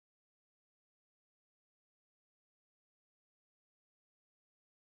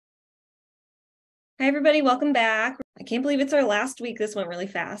Hi, everybody. Welcome back. I can't believe it's our last week. This went really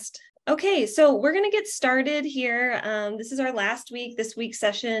fast. Okay, so we're going to get started here. This is our last week. This week's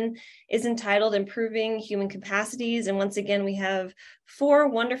session is entitled Improving Human Capacities. And once again, we have 4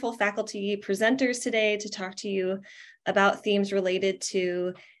 wonderful faculty presenters today to talk to you about themes related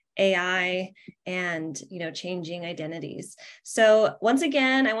to AI and, changing identities. So once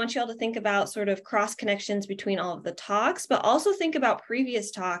again, I want you all to think about sort of cross connections between all of the talks, but also think about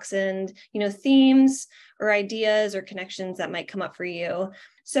previous talks and, themes or ideas or connections that might come up for you.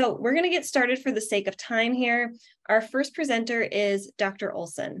 So we're going to get started for the sake of time here. Our first presenter is Dr.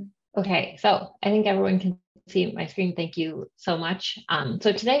 Olson. Okay, so I think everyone can see my screen. Thank you so much.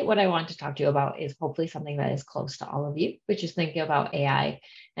 So today, what I want to talk to you about is hopefully something that is close to all of you, which is thinking about AI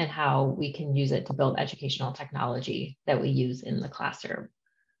and how we can use it to build educational technology that we use in the classroom.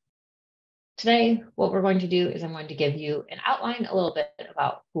 Today, what we're going to do is I'm going to give you an outline a little bit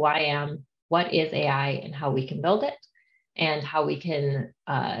about who I am, what is AI, and how we can build it, and how we can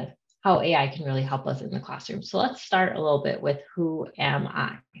how AI can really help us in the classroom. So let's start a little bit with who am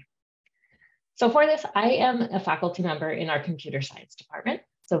I? So for this, I am a faculty member in our computer science department,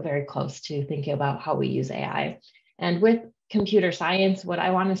 so very close to thinking about how we use AI. And with computer science, what I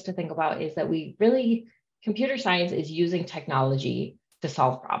want us to think about is that computer science is using technology to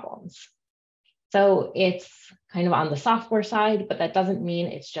solve problems. So it's kind of on the software side, but that doesn't mean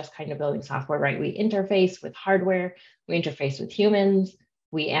it's just kind of building software, right? We interface with hardware, we interface with humans,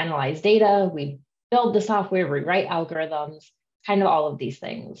 we analyze data, we build the software, we write algorithms, kind of all of these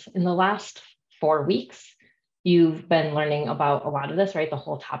things. In the last 4 weeks, you've been learning about a lot of this, right? The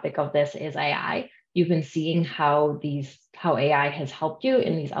whole topic of this is AI. You've been seeing how AI has helped you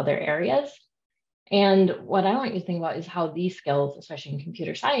in these other areas. And what I want you to think about is how these skills, especially in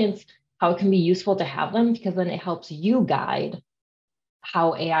computer science, how it can be useful to have them, because then it helps you guide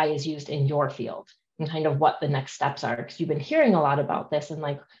how AI is used in your field and kind of what the next steps are. Because you've been hearing a lot about this and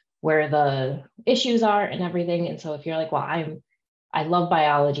like where the issues are and everything. And so if you're like, well, I love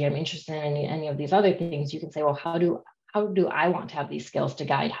biology, I'm interested in any of these other things, you can say, well, how do I want to have these skills to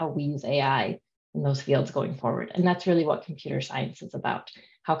guide how we use AI in those fields going forward? And that's really what computer science is about.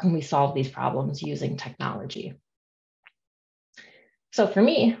 How can we solve these problems using technology? So for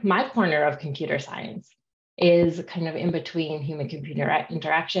me, my corner of computer science is kind of in between human-computer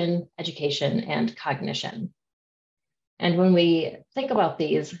interaction, education, and cognition. And when we think about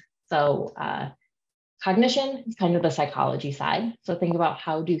these, cognition is kind of the psychology side. So think about,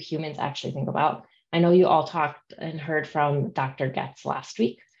 how do humans actually think about? I know you all talked and heard from Dr. Getz last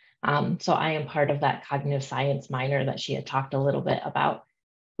week. So I am part of that cognitive science minor that she had talked a little bit about.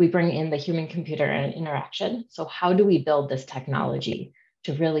 We bring in the human-computer interaction. So how do we build this technology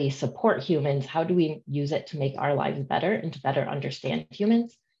to really support humans? How do we use it to make our lives better and to better understand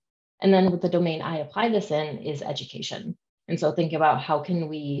humans? And then with the domain I apply this in is education. And so think about, how can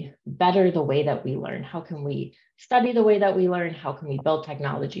we better the way that we learn? How can we study the way that we learn? How can we build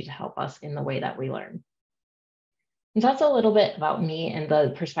technology to help us in the way that we learn? And so that's a little bit about me and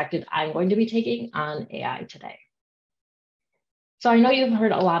the perspective I'm going to be taking on AI today. So I know you've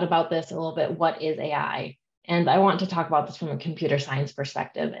heard a lot about this, a little bit, what is AI? And I want to talk about this from a computer science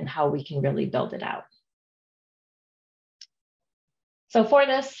perspective and how we can really build it out. So for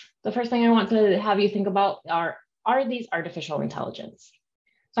this, the first thing I want to have you think about are these artificial intelligence?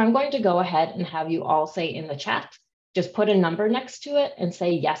 So I'm going to go ahead and have you all say in the chat, just put a number next to it and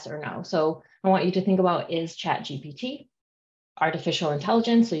say yes or no. So I want you to think about, is ChatGPT artificial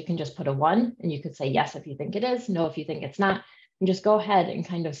intelligence? So you can just put a 1 and you could say yes if you think it is, no if you think it's not. And just go ahead and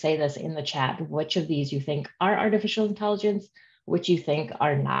kind of say this in the chat, which of these you think are artificial intelligence, which you think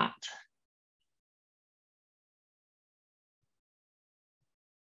are not.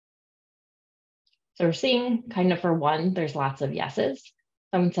 So we're seeing kind of for 1, there's lots of yeses.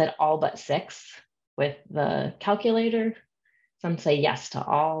 Someone said all but 6 with the calculator. Some say yes to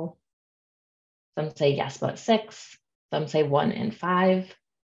all. Some say yes but 6. Some say 1 and 5.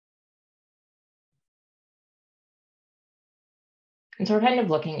 And so we're kind of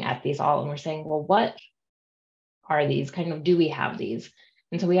looking at these all and we're saying, well, what are these? Kind of, do we have these?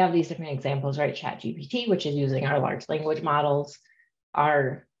 And so we have these different examples, right? ChatGPT, which is using our large language models,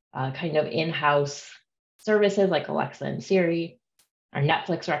 our kind of in-house services like Alexa and Siri, our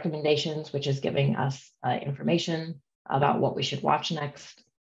Netflix recommendations, which is giving us information about what we should watch next,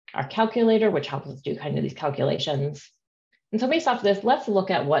 our calculator, which helps us do kind of these calculations. And so based off of this, let's look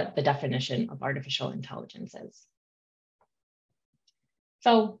at what the definition of artificial intelligence is.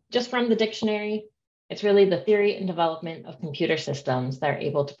 So just from the dictionary, it's really the theory and development of computer systems that are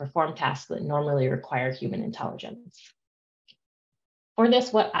able to perform tasks that normally require human intelligence. For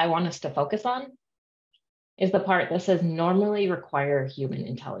this, what I want us to focus on is the part that says normally require human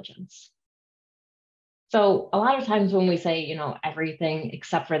intelligence. So a lot of times when we say, everything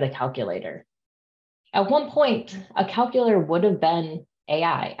except for the calculator, at one point, a calculator would have been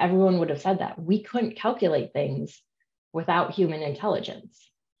AI. Everyone would have said that. We couldn't calculate things without human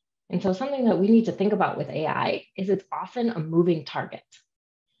intelligence. And so something that we need to think about with AI is it's often a moving target.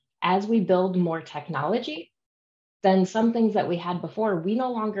 As we build more technology, then some things that we had before, we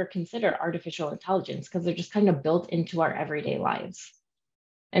no longer consider artificial intelligence because they're just kind of built into our everyday lives.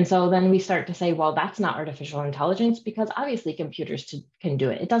 And so then we start to say, well, that's not artificial intelligence because obviously computers can do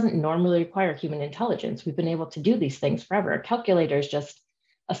it. It doesn't normally require human intelligence. We've been able to do these things forever. A calculator is just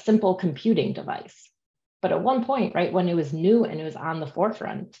a simple computing device. But at one point, right, when it was new and it was on the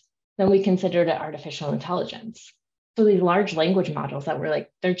forefront, then we considered it artificial intelligence. So these large language models that were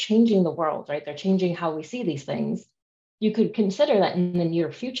they're changing the world, right? They're changing how we see these things. You could consider that in the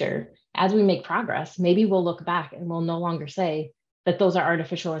near future, as we make progress, maybe we'll look back and we'll no longer say that those are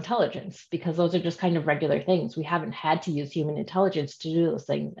artificial intelligence because those are just kind of regular things. We haven't had to use human intelligence to do those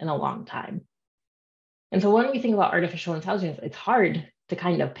things in a long time. And so when we think about artificial intelligence, it's hard to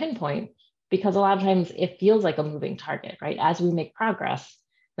kind of pinpoint because a lot of times it feels like a moving target, right? As we make progress,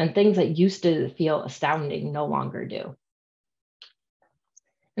 then things that used to feel astounding no longer do.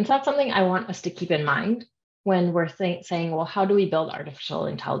 And so that's something I want us to keep in mind when we're saying, well, how do we build artificial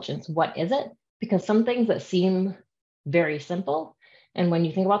intelligence? What is it? Because some things that seem very simple, and when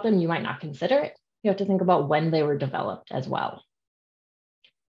you think about them, you might not consider it. You have to think about when they were developed as well.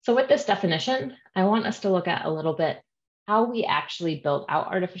 So with this definition, I want us to look at a little bit how we actually built out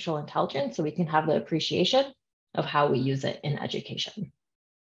artificial intelligence so we can have the appreciation of how we use it in education.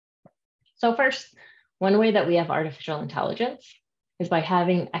 So first, one way that we have artificial intelligence is by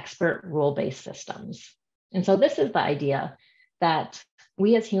having expert rule-based systems. And so this is the idea that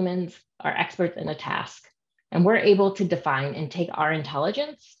we as humans are experts in a task, and we're able to define and take our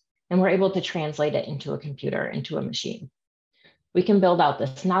intelligence, and we're able to translate it into a computer, into a machine. We can build out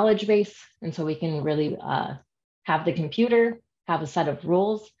this knowledge base, and so we can really have the computer have a set of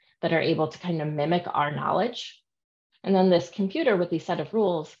rules that are able to kind of mimic our knowledge. And then this computer with these set of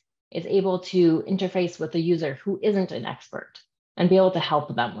rules is able to interface with a user who isn't an expert and be able to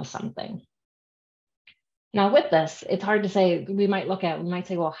help them with something. Now with this, it's hard to say, we might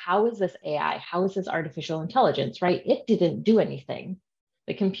say, well, how is this AI? How is this artificial intelligence, right? It didn't do anything.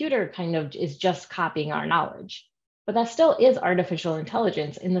 The computer kind of is just copying our knowledge, but that still is artificial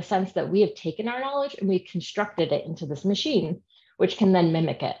intelligence in the sense that we have taken our knowledge and we constructed it into this machine, which can then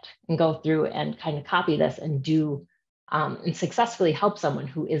mimic it and go through and kind of copy this and do and successfully help someone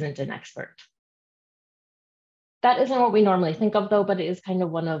who isn't an expert. That isn't what we normally think of though, but it is kind of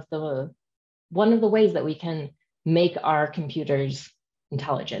one of the ways that we can make our computers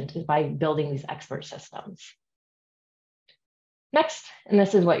intelligent is by building these expert systems. Next, and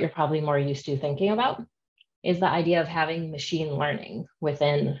this is what you're probably more used to thinking about, is the idea of having machine learning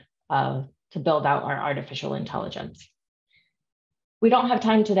within to build out our artificial intelligence. We don't have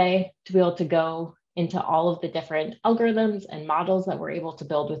time today to be able to go into all of the different algorithms and models that we're able to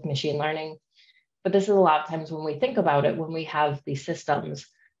build with machine learning. But this is a lot of times when we think about it, when we have these systems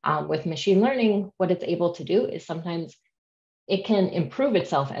with machine learning, what it's able to do is sometimes it can improve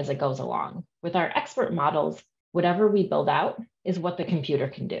itself as it goes along. With our expert models, whatever we build out is what the computer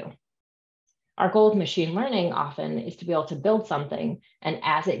can do. Our goal with machine learning often is to be able to build something, and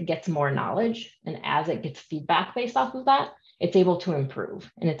as it gets more knowledge and as it gets feedback based off of that, it's able to improve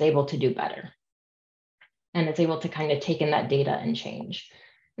and it's able to do better. And it's able to kind of take in that data and change.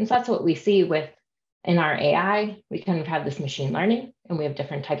 And so that's what we see in our AI. We kind of have this machine learning and we have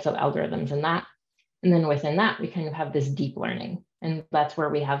different types of algorithms in that. And then within that, we kind of have this deep learning. And that's where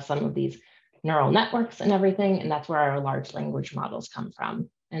we have some of these neural networks and everything. And that's where our large language models come from.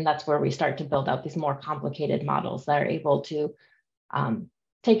 And that's where we start to build out these more complicated models that are able to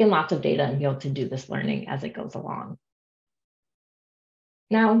take in lots of data and be able to do this learning as it goes along.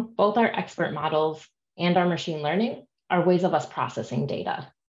 Now, both our expert models and our machine learning are ways of us processing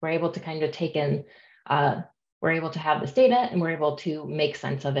data. We're able to kind of take in, we're able to have this data and we're able to make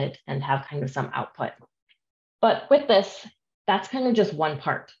sense of it and have kind of some output. But with this, that's kind of just one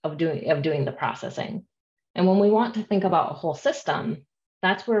part of doing the processing. And when we want to think about a whole system,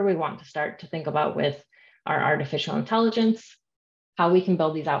 that's where we want to start to think about with our artificial intelligence, how we can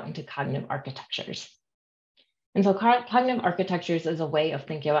build these out into cognitive architectures. And so cognitive architectures is a way of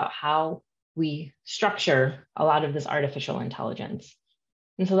thinking about how we structure a lot of this artificial intelligence.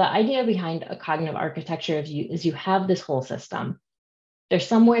 And so the idea behind a cognitive architecture is you have this whole system. There's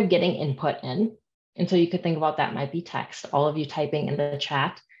some way of getting input in. And so you could think about that might be text, all of you typing in the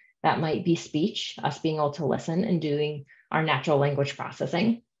chat. That might be speech, us being able to listen and doing our natural language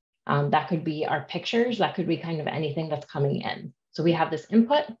processing. That could be our pictures. That could be kind of anything that's coming in. So we have this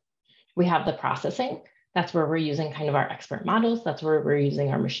input, we have the processing. That's where we're using kind of our expert models. That's where we're using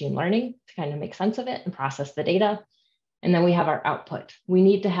our machine learning to kind of make sense of it and process the data. And then we have our output. We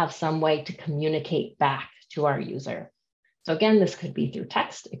need to have some way to communicate back to our user. So again, this could be through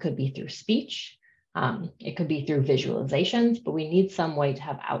text, it could be through speech, it could be through visualizations, but we need some way to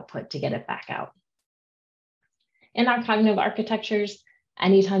have output to get it back out. In our cognitive architectures,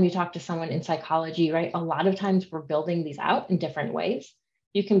 anytime you talk to someone in psychology, right, a lot of times we're building these out in different ways.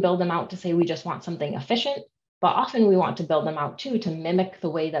 You can build them out to say we just want something efficient, but often we want to build them out too to mimic the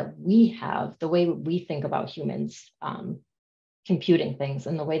way that we have, the way we think about humans computing things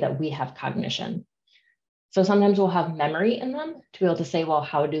and the way that we have cognition. So sometimes we'll have memory in them to be able to say, well,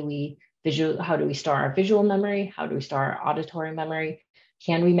 how do we store our visual memory? How do we store our auditory memory?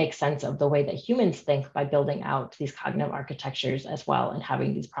 Can we make sense of the way that humans think by building out these cognitive architectures as well and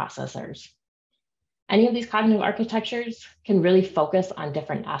having these processors? Any of these cognitive architectures can really focus on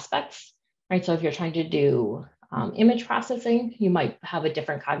different aspects, right? So if you're trying to do image processing, you might have a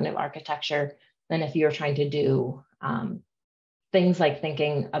different cognitive architecture than if you're trying to do things like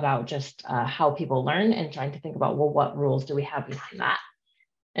thinking about just how people learn and trying to think about, well, what rules do we have behind that?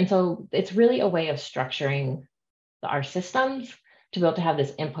 And so it's really a way of structuring our systems to be able to have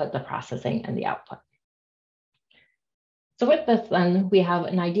this input, the processing, and the output. So with this, then we have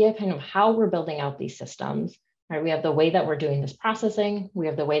an idea kind of how we're building out these systems, right? We have the way that we're doing this processing. We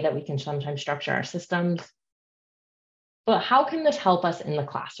have the way that we can sometimes structure our systems. But how can this help us in the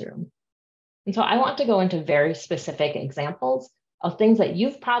classroom? And so I want to go into very specific examples of things that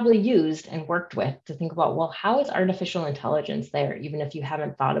you've probably used and worked with to think about, well, how is artificial intelligence there, even if you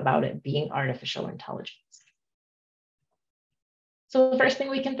haven't thought about it being artificial intelligence? So the first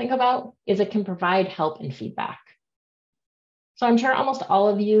thing we can think about is it can provide help and feedback. So I'm sure almost all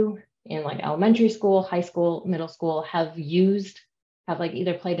of you in like elementary school, high school, middle school have like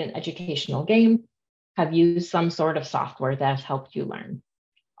either played an educational game, have used some sort of software that has helped you learn.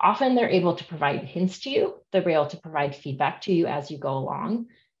 Often they're able to provide hints to you. They're able to provide feedback to you as you go along.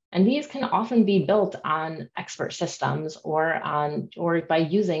 And these can often be built on expert systems or by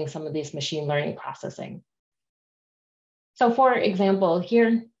using some of these machine learning processing. So for example,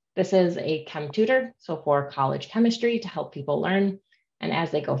 here, this is a chem tutor, so for college chemistry to help people learn. And as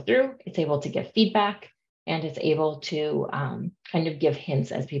they go through, it's able to give feedback and it's able to kind of give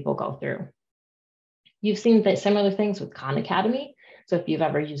hints as people go through. You've seen similar things with Khan Academy. So if you've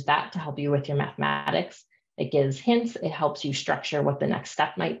ever used that to help you with your mathematics, it gives hints, it helps you structure what the next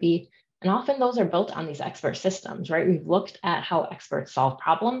step might be. And often those are built on these expert systems, right? We've looked at how experts solve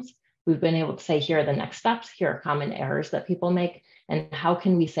problems. We've been able to say, here are the next steps, here are common errors that people make. And how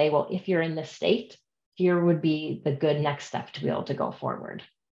can we say, well, if you're in this state, here would be the good next step to be able to go forward.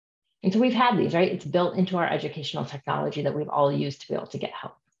 And so we've had these, right? It's built into our educational technology that we've all used to be able to get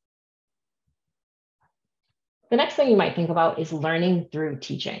help. The next thing you might think about is learning through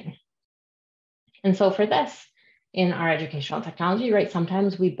teaching. And so for this, in our educational technology, right,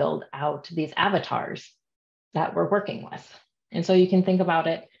 sometimes we build out these avatars that we're working with. And so you can think about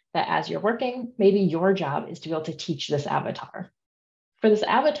it that as you're working, maybe your job is to be able to teach this avatar. For this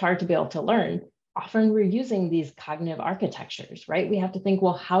avatar to be able to learn, often we're using these cognitive architectures, right? We have to think,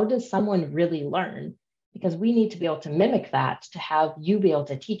 well, how does someone really learn? Because we need to be able to mimic that to have you be able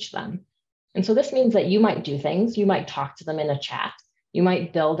to teach them. And so this means that you might do things, you might talk to them in a chat, you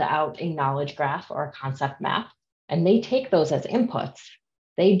might build out a knowledge graph or a concept map, and they take those as inputs.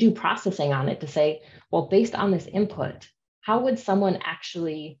 They do processing on it to say, well, based on this input, how would someone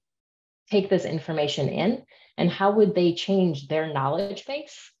actually take this information in and how would they change their knowledge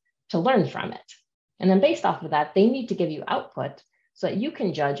base to learn from it? And then based off of that, they need to give you output so that you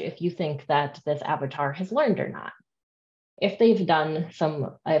can judge if you think that this avatar has learned or not. If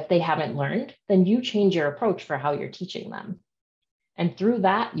they haven't learned, then you change your approach for how you're teaching them. And through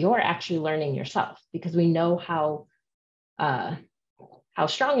that, you're actually learning yourself because we know how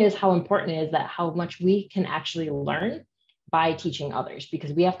strong it is, how important it is that how much we can actually learn by teaching others,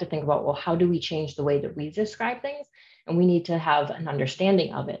 because we have to think about, well, how do we change the way that we describe things? And we need to have an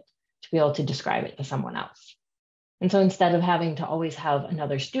understanding of it to be able to describe it to someone else. And so instead of having to always have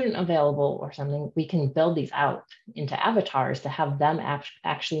another student available or something, we can build these out into avatars to have them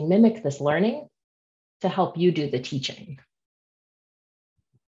actually mimic this learning to help you do the teaching.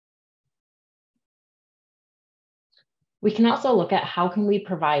 We can also look at how can we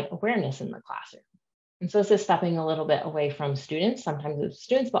provide awareness in the classroom. And so this is stepping a little bit away from students, sometimes with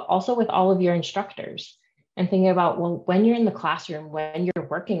students, but also with all of your instructors and thinking about, well, when you're in the classroom, when you're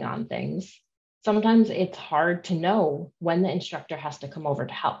working on things, sometimes it's hard to know when the instructor has to come over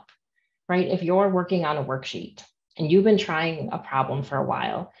to help, right? If you're working on a worksheet and you've been trying a problem for a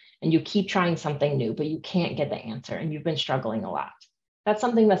while and you keep trying something new, but you can't get the answer and you've been struggling a lot, that's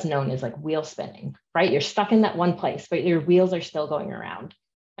something that's known as like wheel spinning, right? You're stuck in that one place, but your wheels are still going around.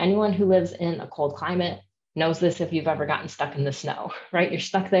 Anyone who lives in a cold climate knows this if you've ever gotten stuck in the snow, right? You're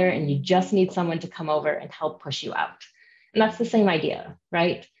stuck there and you just need someone to come over and help push you out. And that's the same idea,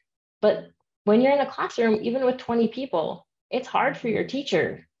 right? But when you're in a classroom, even with 20 people, it's hard for your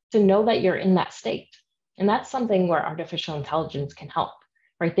teacher to know that you're in that state. And that's something where artificial intelligence can help,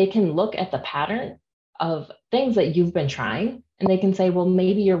 right? They can look at the pattern of things that you've been trying and they can say, well,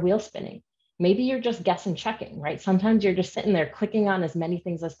 maybe you're wheel spinning. Maybe you're just guess and checking, right? Sometimes you're just sitting there clicking on as many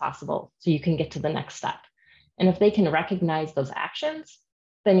things as possible so you can get to the next step. And if they can recognize those actions,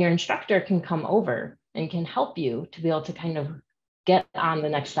 then your instructor can come over and can help you to be able to kind of get on the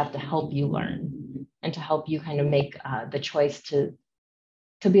next step to help you learn and to help you kind of make the choice to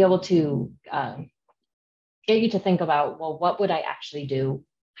be able to get you to think about, well, what would I actually do?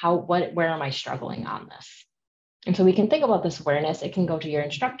 Where am I struggling on this? And so we can think about this awareness. It can go to your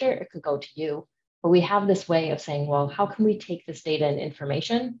instructor, it could go to you, but we have this way of saying, well, how can we take this data and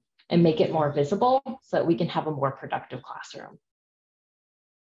information and make it more visible so that we can have a more productive classroom?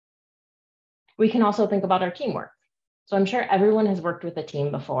 We can also think about our teamwork. So I'm sure everyone has worked with a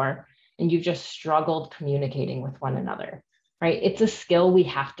team before and you've just struggled communicating with one another, right? It's a skill we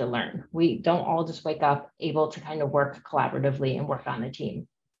have to learn. We don't all just wake up able to kind of work collaboratively and work on a team.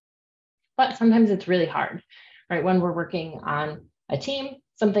 But sometimes it's really hard, right? When we're working on a team,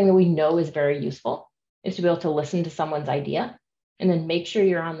 something that we know is very useful is to be able to listen to someone's idea and then make sure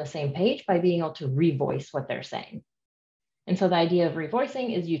you're on the same page by being able to revoice what they're saying. And so the idea of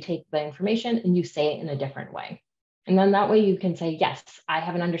revoicing is you take the information and you say it in a different way. And then that way you can say, yes, I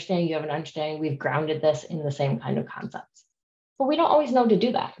have an understanding, you have an understanding, we've grounded this in the same kind of concepts. But we don't always know to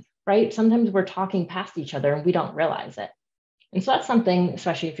do that, right? Sometimes we're talking past each other and we don't realize it. And so that's something,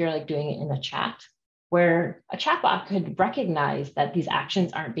 especially if you're like doing it in a chat, where a chatbot could recognize that these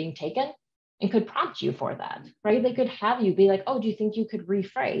actions aren't being taken and could prompt you for that, right? They could have you be like, oh, do you think you could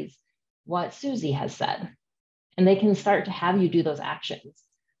rephrase what Susie has said? And they can start to have you do those actions.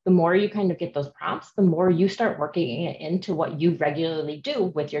 The more you kind of get those prompts, the more you start working it into what you regularly do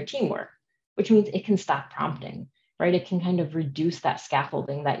with your teamwork, which means it can stop prompting, right? It can kind of reduce that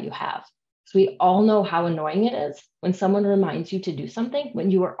scaffolding that you have. So we all know how annoying it is when someone reminds you to do something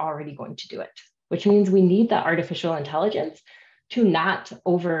when you are already going to do it, which means we need that artificial intelligence to not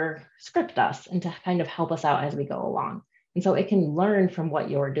over script us and to kind of help us out as we go along. And so it can learn from what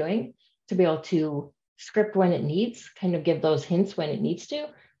you're doing to be able to script when it needs, kind of give those hints when it needs to,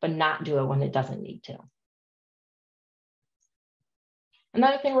 but not do it when it doesn't need to.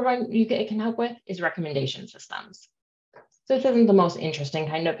 Another thing it can help with is recommendation systems. So this isn't the most interesting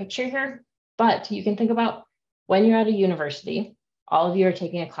kind of picture here, but you can think about when you're at a university, all of you are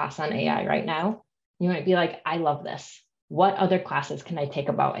taking a class on AI right now. You might be like, I love this. What other classes can I take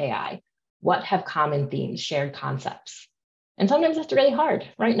about AI? What have common themes, shared concepts? And sometimes it's really hard.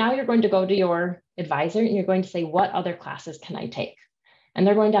 Right now, you're going to go to your advisor and you're going to say, what other classes can I take? And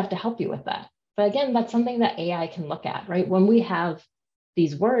they're going to have to help you with that. But again, that's something that AI can look at, right? When we have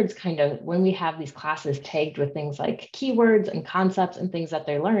these words when we have these classes tagged with things like keywords and concepts and things that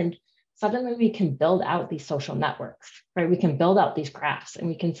they learned, suddenly we can build out these social networks, right? We can build out these graphs and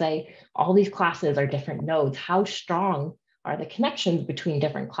we can say, all these classes are different nodes. How strong are the connections between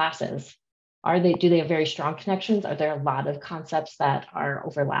different classes? Do they have very strong connections? Are there a lot of concepts that are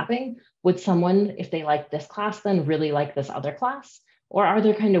overlapping? Would someone, if they like this class, then really like this other class? Or are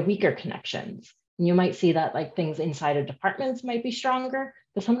there kind of weaker connections? And you might see that like things inside of departments might be stronger,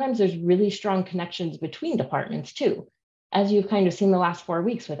 but sometimes there's really strong connections between departments too. As you've kind of seen the last 4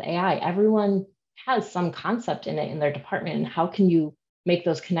 weeks with AI, everyone has some concept in it in their department. And how can you make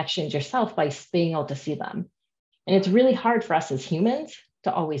those connections yourself by being able to see them? And it's really hard for us as humans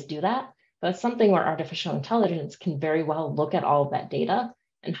to always do that. But it's something where artificial intelligence can very well look at all of that data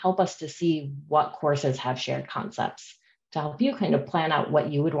and help us to see what courses have shared concepts to help you kind of plan out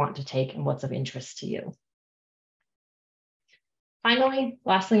what you would want to take and what's of interest to you. Finally,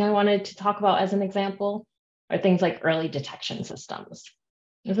 last thing I wanted to talk about as an example are things like early detection systems.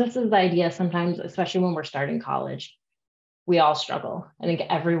 This is the idea sometimes, especially when we're starting college, we all struggle. I think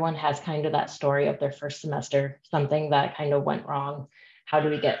everyone has kind of that story of their first semester, something that kind of went wrong. How do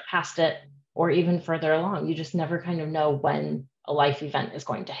we get past it? Or even further along, you just never kind of know when a life event is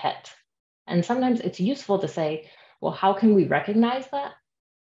going to hit. And sometimes it's useful to say, well, how can we recognize that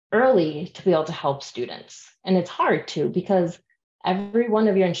early to be able to help students? And it's hard to, because every one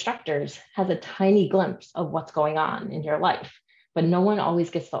of your instructors has a tiny glimpse of what's going on in your life, but no one always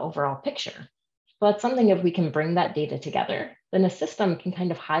gets the overall picture. So that's something, if we can bring that data together, then a system can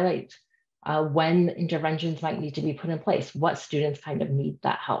kind of highlight when interventions might need to be put in place, what students kind of need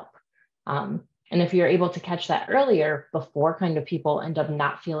that help. And if you're able to catch that earlier before kind of people end up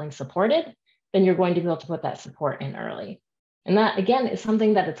not feeling supported, then you're going to be able to put that support in early. And that, again, is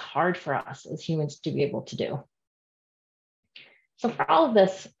something that it's hard for us as humans to be able to do. So for all of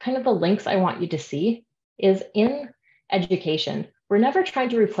this, kind of the links I want you to see is in education, we're never trying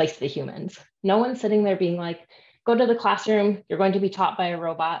to replace the humans. No one's sitting there being like, go to the classroom, you're going to be taught by a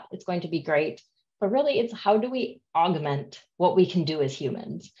robot, it's going to be great. But really, it's how do we augment what we can do as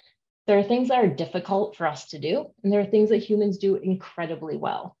humans? There are things that are difficult for us to do, and there are things that humans do incredibly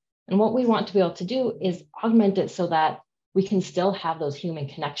well. And what we want to be able to do is augment it so that we can still have those human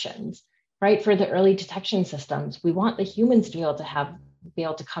connections, right? For the early detection systems, we want the humans to be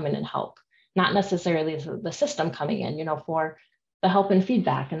able to come in and help, not necessarily the system coming in, for the help and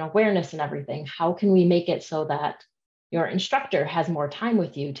feedback and awareness and everything. How can we make it so that your instructor has more time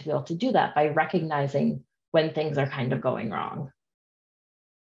with you to be able to do that by recognizing when things are kind of going wrong?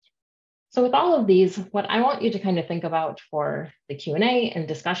 So with all of these, what I want you to kind of think about for the Q&A and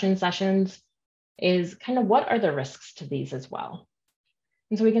discussion sessions is kind of what are the risks to these as well?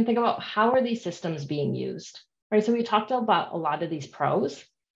 And so we can think about how are these systems being used, right? So we talked about a lot of these pros,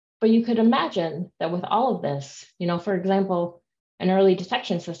 but you could imagine that with all of this, for example, an early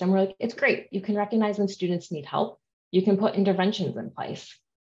detection system, we're like, it's great. You can recognize when students need help. You can put interventions in place.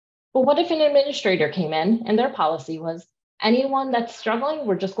 But what if an administrator came in and their policy was anyone that's struggling,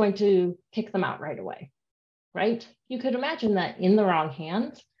 we're just going to kick them out right away, right? You could imagine that in the wrong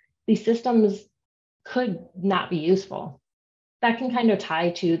hands, these systems could not be useful. That can kind of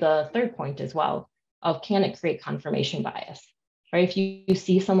tie to the third point as well of can it create confirmation bias, right? If you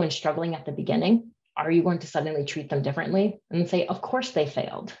see someone struggling at the beginning, are you going to suddenly treat them differently and say, of course they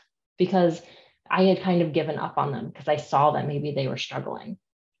failed because I had kind of given up on them because I saw that maybe they were struggling.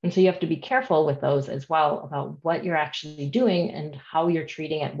 And so you have to be careful with those as well about what you're actually doing and how you're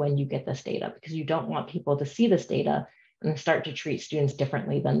treating it when you get this data, because you don't want people to see this data and start to treat students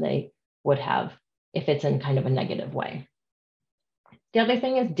differently than they would have if it's in kind of a negative way. The other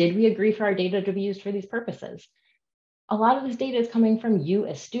thing is, did we agree for our data to be used for these purposes? A lot of this data is coming from you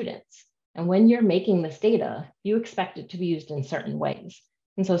as students. And when you're making this data, you expect it to be used in certain ways.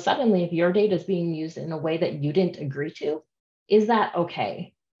 And so suddenly, if your data is being used in a way that you didn't agree to, is that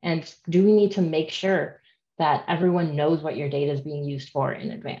okay? And do we need to make sure that everyone knows what your data is being used for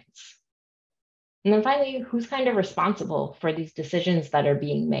in advance? And then finally, who's kind of responsible for these decisions that are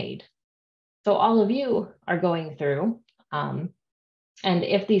being made? So all of you are going through, and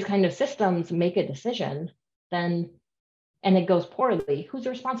if these kind of systems make a decision, then, and it goes poorly, who's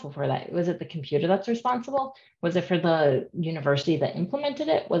responsible for that? Was it the computer that's responsible? Was it for the university that implemented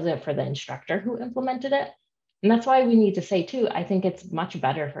it? Was it for the instructor who implemented it? And that's why we need to say too, I think it's much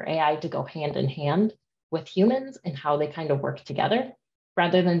better for AI to go hand in hand with humans and how they kind of work together,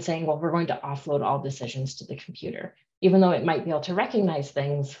 rather than saying, well, we're going to offload all decisions to the computer. Even though it might be able to recognize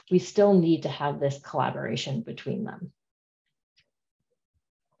things, we still need to have this collaboration between them.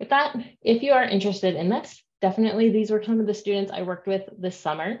 With that, if you are interested in this, definitely these were some of the students I worked with this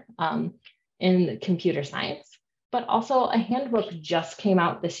summer in computer science. But also a handbook just came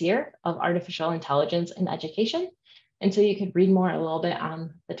out this year of artificial intelligence in education. And so you could read more a little bit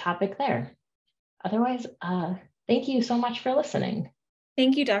on the topic there. Otherwise, thank you so much for listening.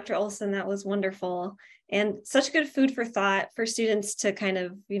 Thank you, Dr. Olson. That was wonderful. And such good food for thought for students to kind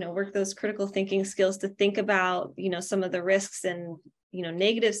of, work those critical thinking skills to think about, some of the risks and,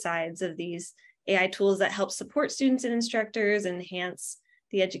 negative sides of these AI tools that help support students and instructors and enhance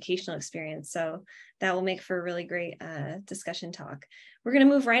the educational experience. So that will make for a really great discussion talk. We're going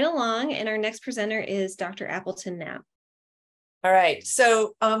to move right along, and our next presenter is Dr. Appleton Knapp. All right.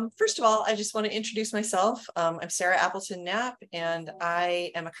 So first of all, I just want to introduce myself. I'm Sarah Appleton Knapp, and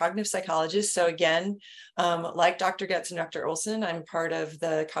I am a cognitive psychologist. So again, like Dr. Getz and Dr. Olson, I'm part of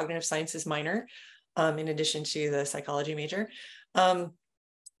the cognitive sciences minor, in addition to the psychology major.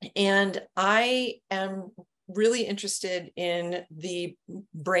 And I am really interested in the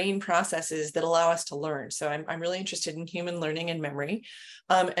brain processes that allow us to learn. So I'm really interested in human learning and memory.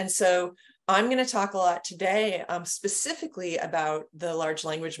 And so I'm going to talk a lot today specifically about the large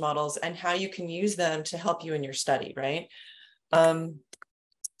language models and how you can use them to help you in your study, right?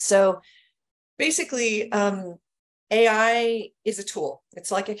 So basically, AI is a tool.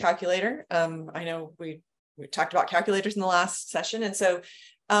 It's like a calculator. I know we talked about calculators in the last session. And so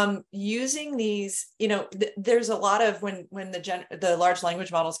using these, there's a lot of when the large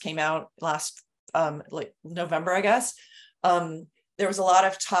language models came out last like November, I guess, there was a lot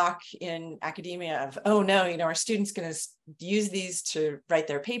of talk in academia of, oh no, our students going to use these to write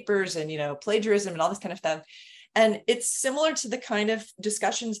their papers and, plagiarism and all this kind of stuff. And it's similar to the kind of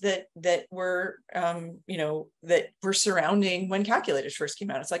discussions that were, that were surrounding when calculators first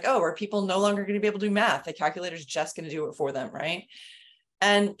came out. It's like, oh, are people no longer going to be able to do math? The calculator's just going to do it for them, right?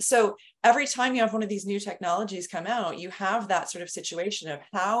 And so every time you have one of these new technologies come out, you have that sort of situation of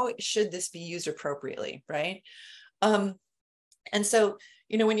how should this be used appropriately, right? And so,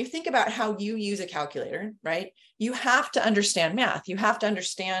 when you think about how you use a calculator, right, you have to understand math. You have to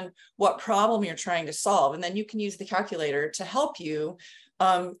understand what problem you're trying to solve. And then you can use the calculator to help you,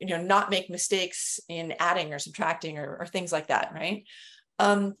 not make mistakes in adding or subtracting or things like that, right?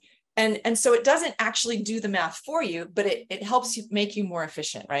 And so it doesn't actually do the math for you, but it helps you make you more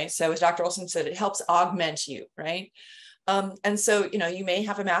efficient, right? So as Dr. Olson said, it helps augment you, right? And so, you may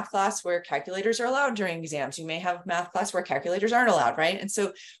have a math class where calculators are allowed during exams. You may have a math class where calculators aren't allowed, right? And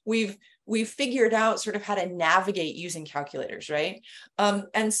so we've figured out sort of how to navigate using calculators, right?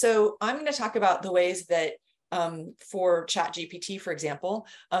 And so I'm going to talk about the ways that for ChatGPT, for example,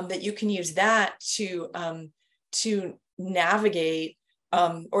 that you can use that to navigate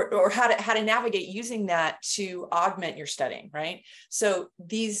or how to navigate using that to augment your studying, right? So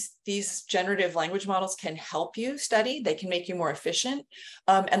these generative language models can help you study. They can make you more efficient.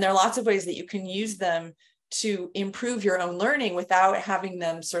 And there are lots of ways that you can use them to improve your own learning without having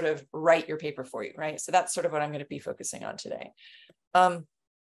them sort of write your paper for you, right? So that's sort of what I'm going to be focusing on today.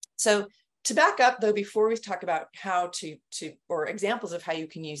 So to back up though, before we talk about how to or examples of how you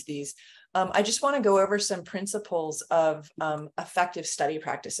can use these, I just want to go over some principles of effective study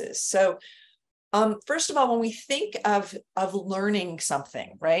practices. So first of all, when we think of learning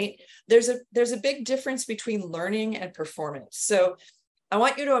something, right, there's a big difference between learning and performance. So I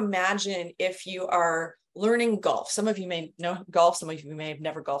want you to imagine if you are learning golf. Some of you may know golf, some of you may have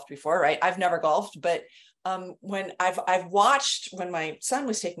never golfed before, right? I've never golfed, but when I've watched, when my son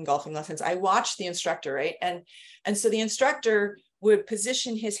was taking golfing lessons, I watched the instructor, right? And so the instructor would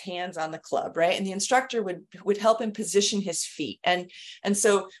position his hands on the club, right? And the instructor would help him position his feet. And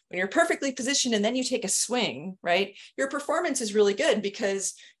so when you're perfectly positioned and then you take a swing, right, your performance is really good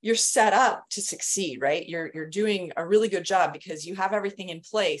because you're set up to succeed, right? You're doing a really good job because you have everything in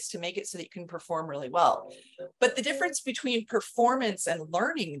place to make it so that you can perform really well. But the difference between performance and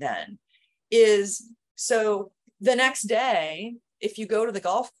learning then is, so the next day, if you go to the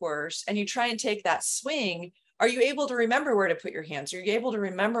golf course and you try and take that swing, are you able to remember where to put your hands? Are you able to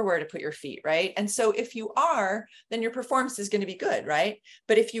remember where to put your feet, right? And so if you are, then your performance is going to be good, right?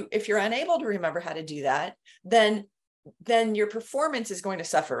 But if you're unable to remember how to do that, then your performance is going to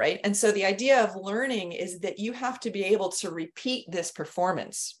suffer, right? And so the idea of learning is that you have to be able to repeat this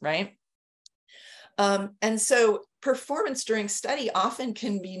performance, right? And so performance during study often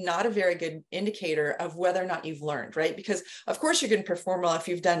can be not a very good indicator of whether or not you've learned, right? Because of course you're going to perform well if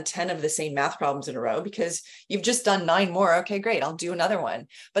you've done 10 of the same math problems in a row because you've just done 9 more. Okay, great, I'll do another one.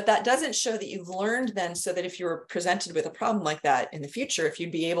 But that doesn't show that you've learned then, so that if you were presented with a problem like that in the future, if you'd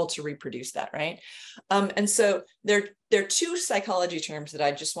be able to reproduce that, right? And so there are 2 psychology terms that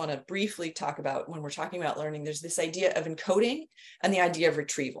I just want to briefly talk about when we're talking about learning. There's this idea of encoding and the idea of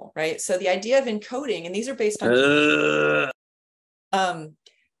retrieval, right? So the idea of encoding, and these are based on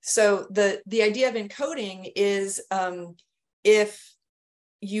so the idea of encoding is if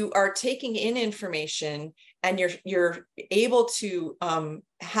you are taking in information and you're able to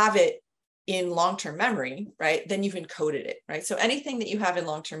have it in long-term memory, right, then you've encoded it, right? So anything that you have in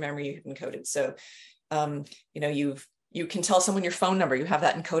long-term memory, you've encoded. So you can tell someone your phone number, you have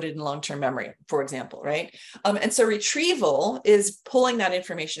that encoded in long-term memory, for example, right? And so retrieval is pulling that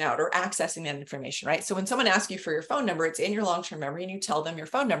information out or accessing that information, right? So when someone asks you for your phone number, it's in your long-term memory and you tell them your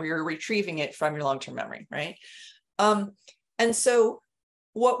phone number, you're retrieving it from your long-term memory, right? And so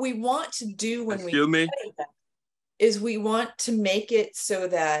what we want to do when we study that is we want to make it so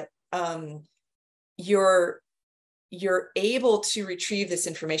that you're able to retrieve this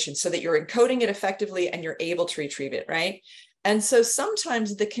information so that you're encoding it effectively and you're able to retrieve it, right? And so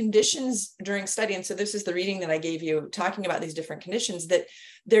sometimes the conditions during study, and so this is the reading that I gave you talking about these different conditions, that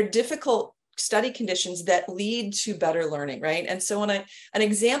they're difficult study conditions that lead to better learning, right? And so an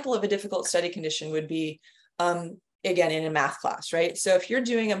example of a difficult study condition would be, again, in a math class, right? So if you're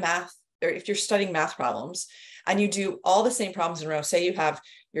doing if you're studying math problems and you do all the same problems in a row, say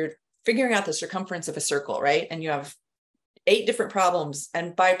you're figuring out the circumference of a circle, right? And you have 8 different problems.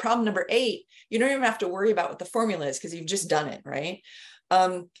 And by problem number 8, you don't even have to worry about what the formula is because you've just done it, right?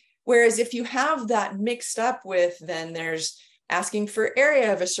 Whereas if you have that mixed up with, then there's asking for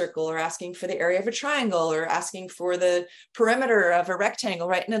area of a circle, or asking for the area of a triangle, or asking for the perimeter of a rectangle,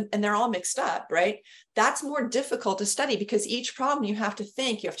 right? And they're all mixed up, right? That's more difficult to study, because each problem you have to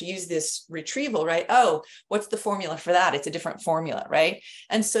think, you have to use this retrieval, right? Oh, what's the formula for that? It's a different formula, right?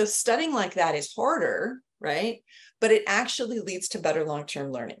 And so studying like that is harder, right? But it actually leads to better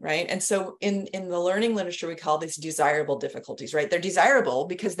long-term learning, right? And so in the learning literature, we call these desirable difficulties, right? They're desirable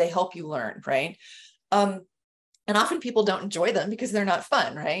because they help you learn, right? And often people don't enjoy them because they're not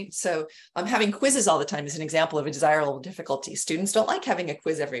fun, right? So having quizzes all the time is an example of a desirable difficulty. Students don't like having a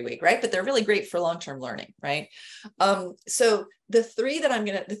quiz every week, right? But they're really great for long-term learning, right? So the three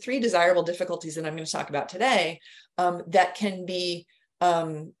desirable difficulties that I'm going to talk about today that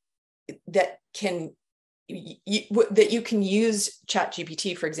you can use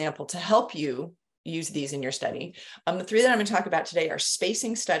ChatGPT, for example, to help you use these in your study. The three that I'm going to talk about today are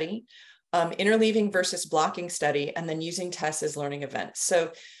spacing study, interleaving versus blocking study, and then using tests as learning events.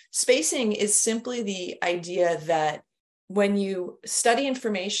 So spacing is simply the idea that when you study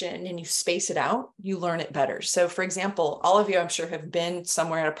information and you space it out, you learn it better. So for example, all of you, I'm sure, have been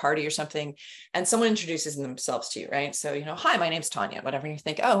somewhere at a party or something, and someone introduces themselves to you, right? So, hi, my name's Tanya, whatever. And you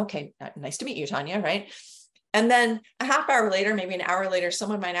think, oh, okay, nice to meet you, Tanya, right? And then a half hour later, maybe an hour later,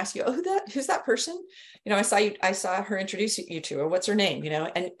 someone might ask you, oh, who's that person? I saw her introduce you to, or what's her name,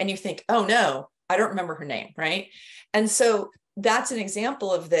 and you think, oh no, I don't remember her name, right? And so that's an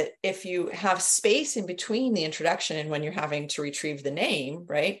example of that. If you have space in between the introduction and when you're having to retrieve the name,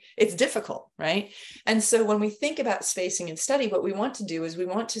 right, it's difficult, right? And so when we think about spacing in study, what we want to do is we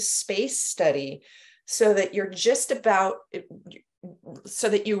want to space study so that you're just about, so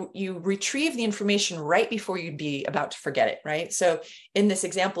that you retrieve the information right before you'd be about to forget it, right? So in this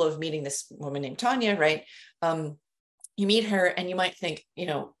example of meeting this woman named Tanya, right, you meet her and you might think,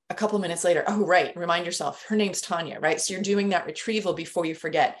 a couple of minutes later, oh, right, remind yourself, her name's Tanya, right? So you're doing that retrieval before you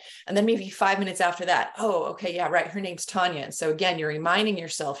forget. And then maybe 5 minutes after that, oh, okay, yeah, right, her name's Tanya. And so again, you're reminding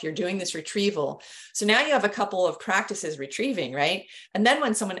yourself, you're doing this retrieval. So now you have a couple of practices retrieving, right? And then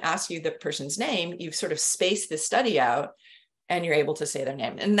when someone asks you the person's name, you've sort of spaced the study out, and you're able to say their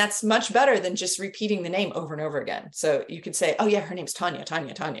name. And that's much better than just repeating the name over and over again. So you could say, oh yeah, her name's Tanya,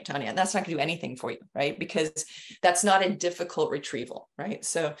 Tanya, Tanya, Tanya. And that's not gonna do anything for you, right? Because that's not a difficult retrieval, right?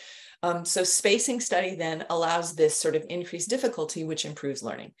 So spacing study then allows this sort of increased difficulty, which improves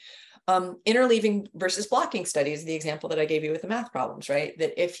learning. Interleaving versus blocking study is the example that I gave you with the math problems, right?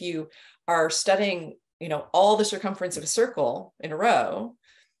 That if you are studying, all the circumference of a circle in a row,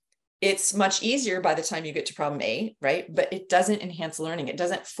 it's much easier by the time you get to problem 8, right? But it doesn't enhance learning. It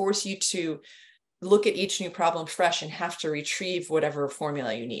doesn't force you to look at each new problem fresh and have to retrieve whatever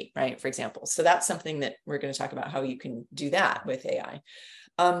formula you need, right? For example. So that's something that we're going to talk about, how you can do that with AI.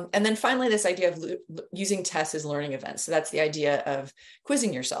 And then finally, this idea of using tests as learning events. So that's the idea of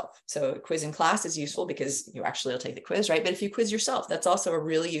quizzing yourself. So a quiz in class is useful because you actually will take the quiz, right? But if you quiz yourself, that's also a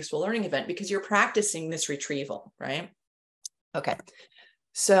really useful learning event because you're practicing this retrieval, right? Okay.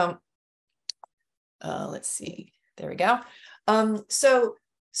 So let's see, there we go. So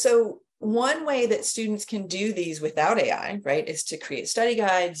one way that students can do these without AI, right, is to create study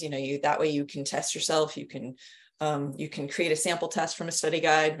guides. That way you can test yourself. You can create a sample test from a study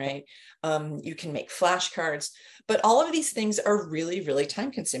guide, right? You can make flashcards, but all of these things are really, really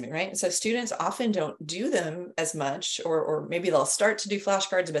time consuming, right? And so students often don't do them as much, or maybe they'll start to do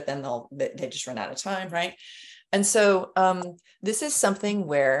flashcards, but then they just run out of time, right? And so this is something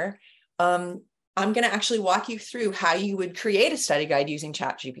where I'm going to actually walk you through how you would create a study guide using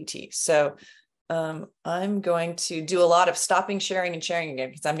ChatGPT. So I'm going to do a lot of stopping sharing and sharing again,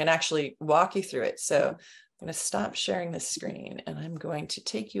 because I'm going to actually walk you through it. So I'm going to stop sharing the screen and I'm going to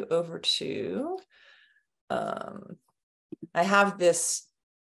take you over to, I have this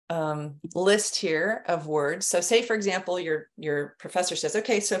list here of words. So say, for example, your professor says,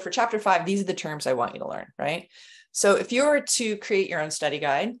 okay, so for chapter 5, these are the terms I want you to learn, right? So if you were to create your own study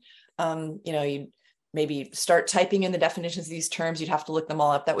guide, you'd maybe start typing in the definitions of these terms. You'd have to look them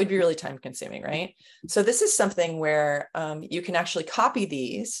all up. That would be really time consuming, right? So this is something where you can actually copy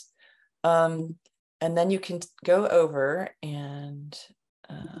these, and then you can go over and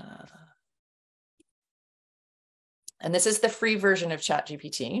this is the free version of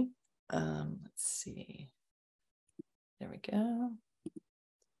ChatGPT. Let's see. There we go.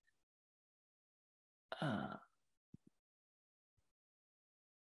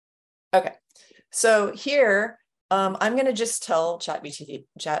 Okay, so here I'm going to just tell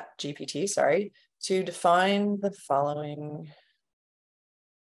ChatGPT, sorry, to define the following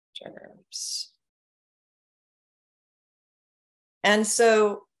terms. And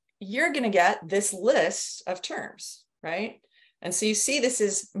so you're going to get this list of terms, right? And so you see this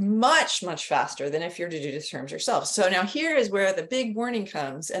is much, much faster than if you're to do the terms yourself. So now here is where the big warning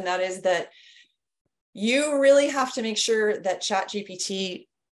comes, and that is that you really have to make sure that ChatGPT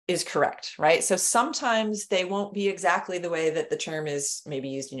is correct, right? So sometimes they won't be exactly the way that the term is maybe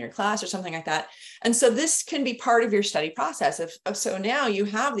used in your class or something like that. And so this can be part of your study process. So now you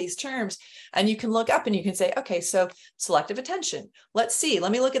have these terms and you can look up and you can say, okay, so selective attention. Let's see,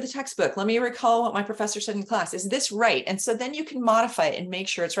 let me look at the textbook. Let me recall what my professor said in class. Is this right? And so then you can modify it and make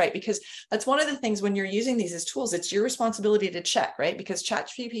sure it's right, because that's one of the things when you're using these as tools, it's your responsibility to check, right? Because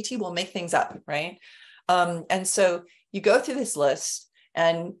ChatGPT will make things up, right? And so you go through this list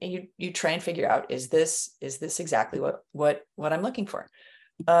and you try and figure out, is this exactly what I'm looking for?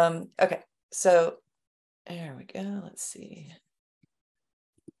 Okay, so there we go. Let's see.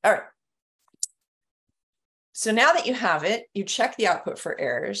 All right. So now that you have it, you check the output for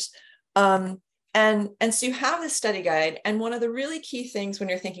errors. And so you have this study guide. And one of the really key things when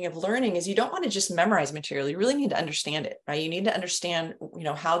you're thinking of learning is you don't want to just memorize material. You really need to understand it, right? You need to understand,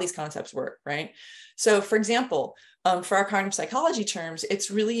 how these concepts work, right? So for example, for our cognitive psychology terms,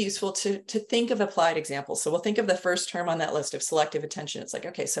 it's really useful to think of applied examples. So we'll think of the first term on that list of selective attention. It's like,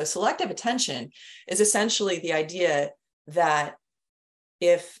 okay, so selective attention is essentially the idea that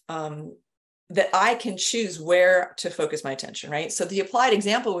if that I can choose where to focus my attention, right? So the applied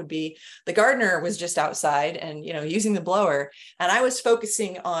example would be the gardener was just outside and, using the blower, and I was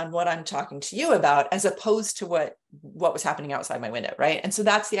focusing on what I'm talking to you about as opposed to what was happening outside my window, right? And so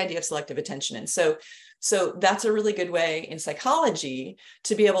that's the idea of selective attention. And so that's a really good way in psychology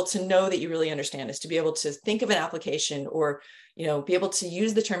to be able to know that you really understand, is to be able to think of an application or be able to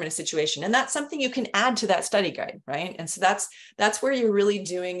use the term in a situation. And that's something you can add to that study guide, right? And so that's where you're really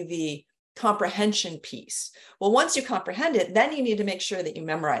doing the comprehension piece. Well, once you comprehend it, then you need to make sure that you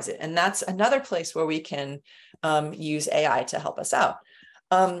memorize it. And that's another place where we can use AI to help us out.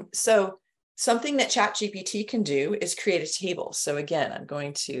 So something that ChatGPT can do is create a table. So again, I'm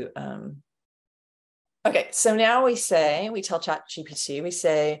going to, okay, so now we tell ChatGPT, we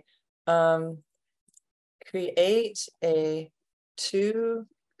say, create a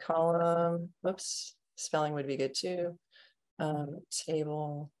 2-column, whoops, spelling would be good too,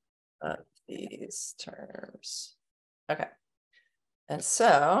 table of these terms. Okay. And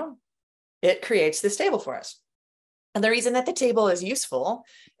so it creates this table for us. And the reason that the table is useful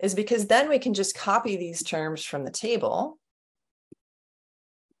is because then we can just copy these terms from the table.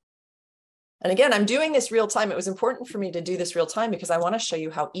 And again, I'm doing this real time. It was important for me to do this real time because I want to show you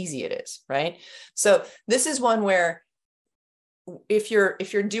how easy it is, right? So this is one where if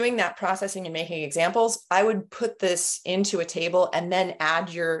you're doing that processing and making examples, I would put this into a table and then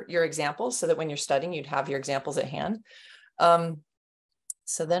add your examples so that when you're studying, you'd have your examples at hand.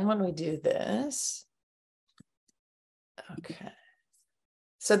 So then when we do this, okay.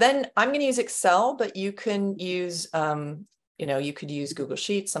 So then I'm going to use Excel, but you can use, you could use Google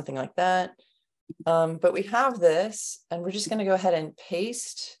Sheets, something like that. But we have this, and we're just going to go ahead and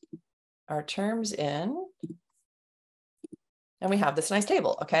paste our terms in. And we have this nice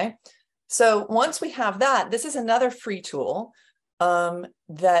table, okay? So once we have that, this is another free tool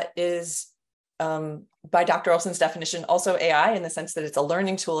that is, by Dr. Olson's definition, also AI, in the sense that it's a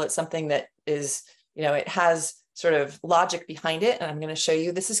learning tool. It's something that is, it has sort of logic behind it. And I'm going to show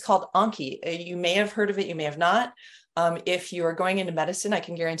you. This is called Anki. You may have heard of it, you may have not. If you are going into medicine, I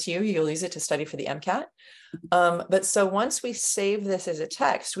can guarantee you'll use it to study for the MCAT. But so once we save this as a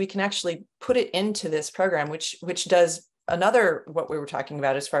text, we can actually put it into this program, which does another, what we were talking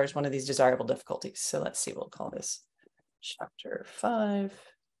about as far as one of these desirable difficulties. So let's see, we'll call this chapter 5.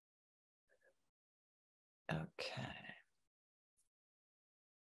 Okay.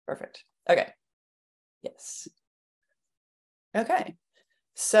 Perfect. Okay. Yes. Okay.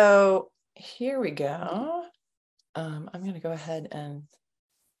 So here we go. I'm going to go ahead and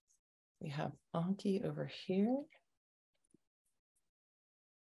we have Anki over here.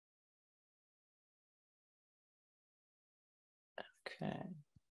 Okay.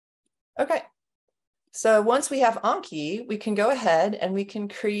 Okay. So once we have Anki, we can go ahead and we can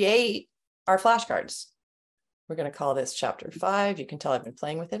create our flashcards. We're going to call this chapter 5. You can tell I've been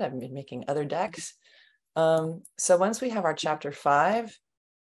playing with it. I've been making other decks. So once we have our chapter 5,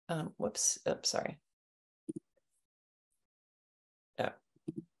 whoops, oops, sorry. Oh,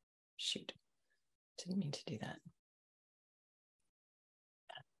 shoot. Didn't mean to do that.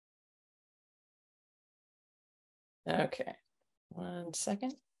 Okay, 1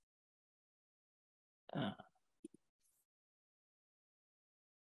 second. Okay.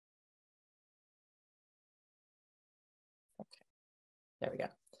 There we go.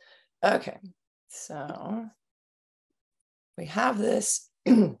 Okay, so we have this.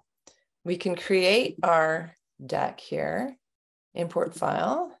 We can create our deck here. Import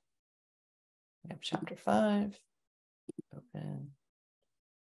file. We have chapter 5. Open.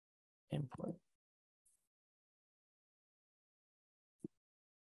 Import.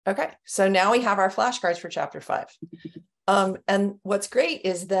 Okay, so now we have our flashcards for chapter 5. And what's great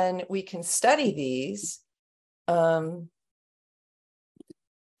is then we can study these. And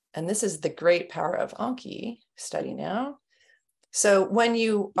this is the great power of Anki, study now. So when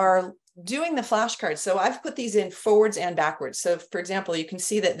you are doing the flashcards, so I've put these in forwards and backwards. So for example, you can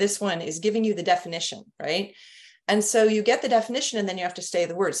see that this one is giving you the definition, right? And so you get the definition and then you have to stay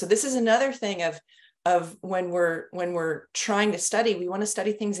the word. So this is another thing of when we're trying to study, we want to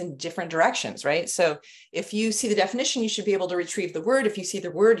study things in different directions, right? So if you see the definition, you should be able to retrieve the word. If you see the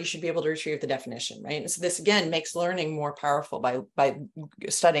word, you should be able to retrieve the definition, right? And so this again makes learning more powerful by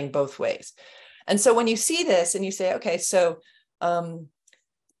studying both ways. And so when you see this and you say, okay, so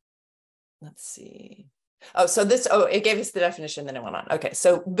let's see. Oh, so this, it gave us the definition, then it went on. Okay,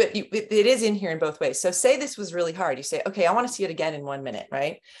 so, but it is in here in both ways. So say this was really hard. You say, okay, I want to see it again in 1 minute,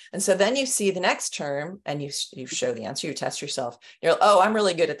 right? And so then you see the next term and you show the answer, you test yourself. You're, oh, I'm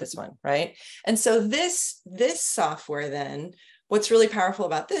really good at this one, right? And so this software then, what's really powerful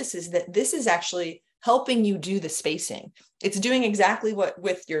about this is that this is actually helping you do the spacing. It's doing exactly what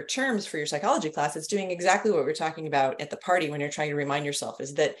with your terms for your psychology class, it's doing exactly what we're talking about at the party when you're trying to remind yourself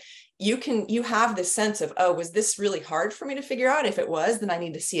is that you have this sense of, oh, was this really hard for me to figure out? If it was, then I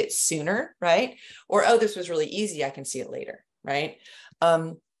need to see it sooner, right? Or, oh, this was really easy, I can see it later, right?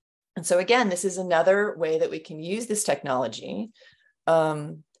 And so again, this is another way that we can use this technology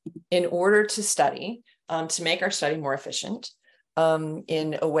in order to study, to make our study more efficient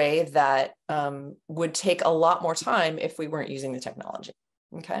in a way that would take a lot more time if we weren't using the technology,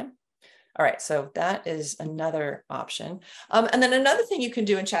 okay? All right, so that is another option. And then another thing you can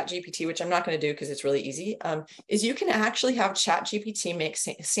do in ChatGPT, which I'm not going to do because it's really easy, is you can actually have ChatGPT make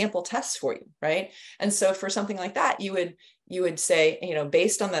sample tests for you, right? And so for something like that, you would say, you know,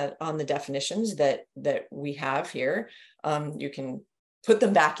 based on the definitions that we have here, you can put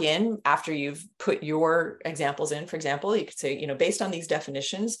them back in after you've put your examples in. For example, you could say, you know, based on these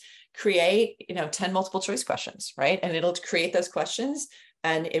definitions, create, you know, 10 multiple choice questions, right? And it'll create those questions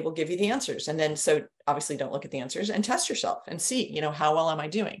and it will give you the answers. And then, so obviously don't look at the answers and test yourself and see, you know, how well am I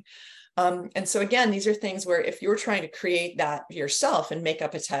doing? And so again, these are things where if you're trying to create that yourself and make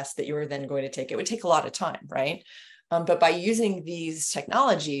up a test that you were then going to take, it would take a lot of time, right? But by using these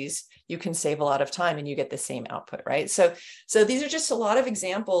technologies, you can save a lot of time and you get the same output, right? So these are just a lot of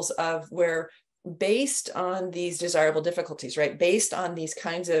examples of where based on these desirable difficulties, right? Based on these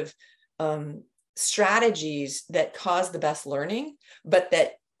kinds of strategies that cause the best learning, but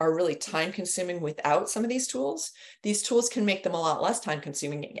that are really time consuming without some of these tools can make them a lot less time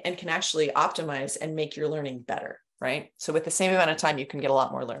consuming and can actually optimize and make your learning better, right? So with the same amount of time, you can get a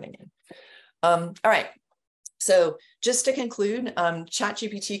lot more learning in. All right. So just to conclude,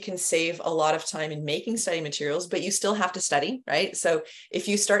 ChatGPT can save a lot of time in making study materials, but you still have to study, right? So if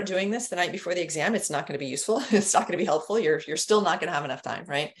you start doing this the night before the exam, it's not going to be useful. It's not going to be helpful. You're still not going to have enough time,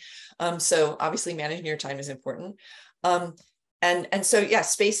 right? So obviously managing your time is important. And so, yeah,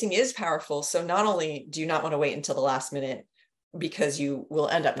 spacing is powerful. So not only do you not want to wait until the last minute because you will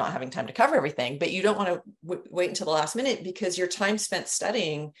end up not having time to cover everything, but you don't want to wait until the last minute because your time spent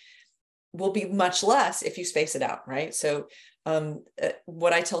studying will be much less if you space it out, right? So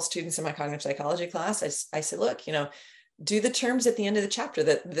what I tell students in my cognitive psychology class, I say, look, you know, do the terms at the end of the chapter.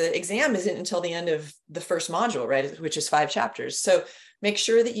 The exam isn't until the end of the first module, right? Which is 5 chapters. So make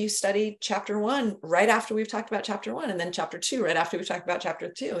sure that you study chapter 1 right after we've talked about chapter 1, and then chapter 2 right after we've talked about chapter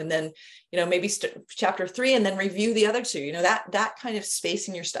 2, and then, you know, maybe chapter 3 and then review the other 2. You know, that kind of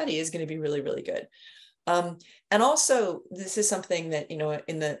spacing your study is going to be really, really good. And also, this is something that, you know,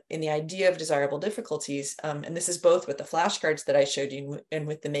 in the idea of desirable difficulties, and this is both with the flashcards that I showed you and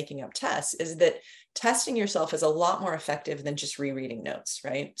with the making up tests, is that testing yourself is a lot more effective than just rereading notes,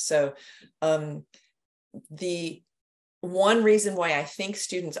 right? So the one reason why I think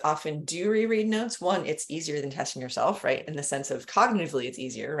students often do reread notes, one, it's easier than testing yourself, right? In the sense of cognitively, it's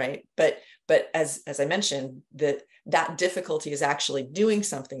easier, right? But as I mentioned, that difficulty is actually doing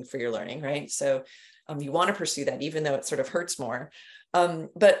something for your learning, right? So you want to pursue that, even though it sort of hurts more.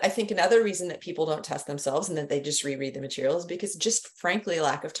 But I think another reason that people don't test themselves and that they just reread the material is because just frankly, a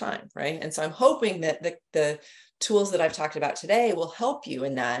lack of time, right? And so I'm hoping that the tools that I've talked about today will help you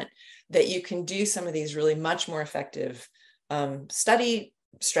in that you can do some of these really much more effective study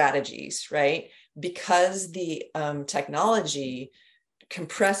strategies, right? Because the technology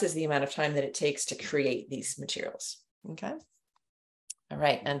compresses the amount of time that it takes to create these materials. Okay. All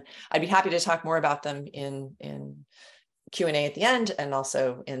right. And I'd be happy to talk more about them in Q&A at the end, and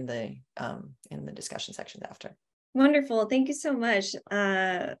also in the discussion sections after. Wonderful. Thank you so much.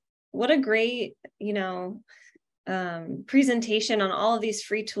 What a great, presentation on all of these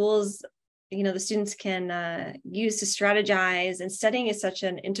free tools, the students can use to strategize, and studying is such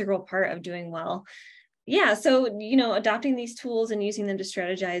an integral part of doing well. Yeah. So, adopting these tools and using them to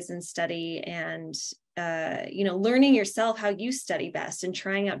strategize and study, and, learning yourself how you study best, and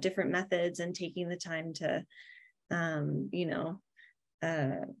trying out different methods, and taking the time to,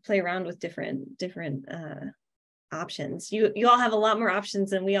 play around with different options. You all have a lot more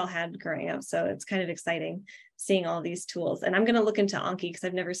options than we all had growing up. So it's kind of exciting seeing all these tools. And I'm going to look into Anki, because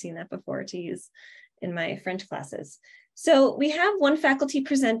I've never seen that before to use in my French classes. So we have one faculty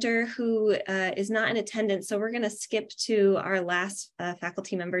presenter who is not in attendance. So we're going to skip to our last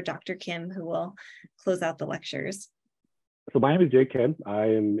faculty member, Dr. Kim, who will close out the lectures. So my name is Jay Kim. I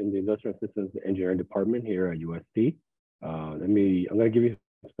am in the Industrial Systems Engineering Department here at USD. I'm going to give you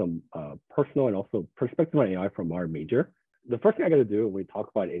some personal and also perspective on AI from our major. The first thing I got to do when we talk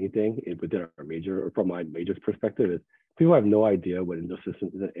about anything within our major, or from my major's perspective, is people have no idea what industrial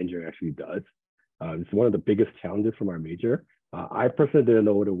systems engineering actually does. It's one of the biggest challenges from our major. I personally didn't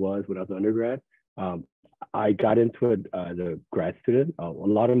know what it was when I was an undergrad. I got into it as a grad student. A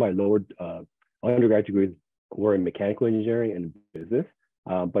lot of my lower undergrad degrees were in mechanical engineering and business.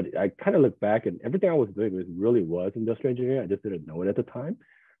 But I kind of look back, and everything I was doing really was industrial engineering. I just didn't know it at the time.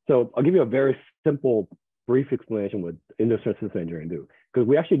 So I'll give you a very simple, brief explanation what industrial systems engineering do, because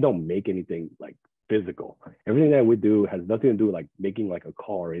we actually don't make anything like physical. Everything that we do has nothing to do with like making like a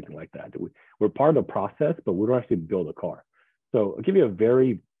car or anything like that. We're part of the process, but we don't actually build a car. So I'll give you a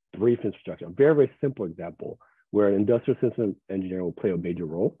very brief introduction, a very, very simple example where an industrial systems engineer will play a major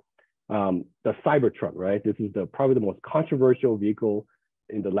role. The Cybertruck, right? This is probably the most controversial vehicle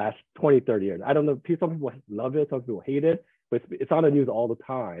in the last 20, 30 years. I don't know, some people love it, some people hate it, but it's on the news all the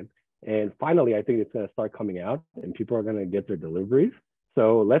time. And finally, I think it's going to start coming out, and people are going to get their deliveries.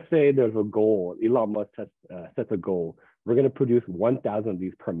 So let's say there's a goal, Elon Musk sets a goal. We're going to produce 1,000 of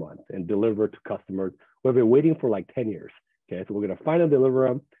these per month and deliver to customers who have been waiting for like 10 years. Okay, so we're going to finally deliver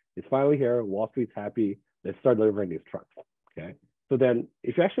them. It's finally here. Wall Street's happy. Let's start delivering these trucks. Okay, so then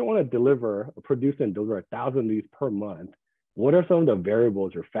if you actually want to produce and deliver 1,000 of these per month, what are some of the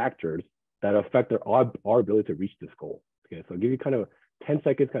variables or factors that affect our ability to reach this goal? Okay, so I'll give you kind of 10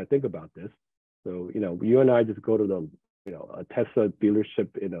 seconds kind of think about this. So, you and I just go to a Tesla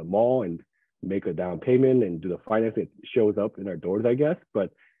dealership in a mall and make a down payment and do the financing. It shows up in our doors, I guess.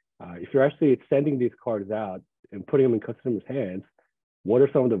 But if you're actually sending these cars out and putting them in customers' hands, what are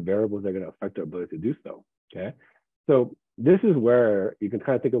some of the variables that are going to affect our ability to do so? Okay, so this is where you can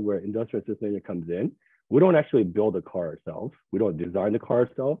kind of think of where industrial systems engineering comes in. We don't actually build a car ourselves. We don't design the car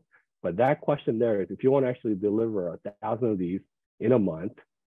ourselves. But that question there is, if you want to actually deliver 1,000 of these in a month,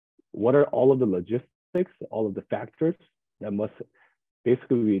 what are all of the logistics, all of the factors that must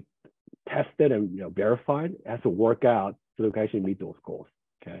basically be tested and verified? It has to work out so we can actually meet those goals.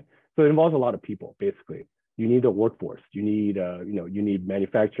 Okay, so it involves a lot of people. Basically, you need a workforce. You need you need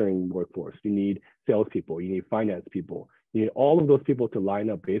manufacturing workforce. You need salespeople. You need finance people. You need all of those people to line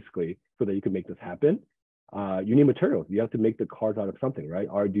up basically so that you can make this happen. You need materials. You have to make the cars out of something, right?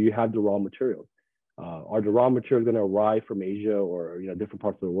 Or do you have the raw materials? Are the raw materials going to arrive from Asia or different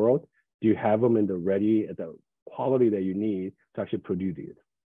parts of the world? Do you have them at the quality that you need to actually produce these?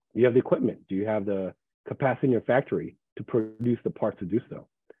 Do you have the equipment? Do you have the capacity in your factory to produce the parts to do so?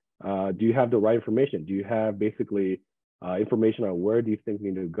 Do you have the right information? Do you have basically information on where these things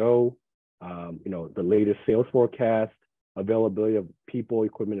need to go? The latest sales forecast, availability of people,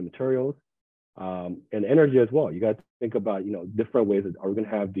 equipment, and materials. And energy as well. You got to think about, different ways that are we going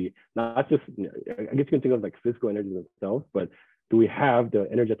to have not just, I guess you can think of like physical energy themselves, but do we have the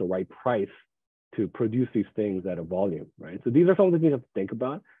energy at the right price to produce these things at a volume, right? So these are some of the things you have to think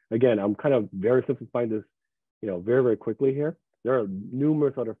about. Again, I'm kind of very simplifying this, very, very quickly here. There are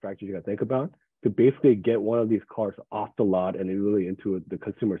numerous other factors you got to think about to basically get one of these cars off the lot and really into the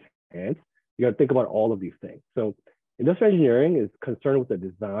consumer's hands. You got to think about all of these things. So industrial engineering is concerned with the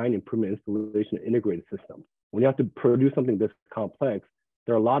design, improvement, installation, and integrated systems. When you have to produce something this complex,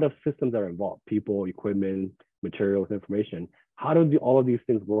 there are a lot of systems that are involved: people, equipment, materials, information. How do all of these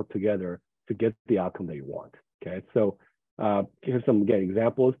things work together to get the outcome that you want? Okay, so here's some, again,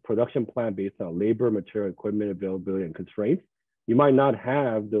 examples. Production plan based on labor, material, equipment availability, and constraints. You might not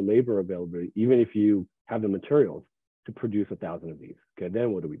have the labor availability, even if you have the materials to produce 1,000 of these. Okay,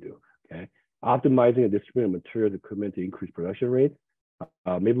 then what do we do? Okay. Optimizing and distributing materials equipment to increase production rates.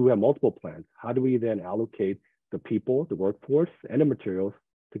 Maybe we have multiple plants. How do we then allocate the people, the workforce, and the materials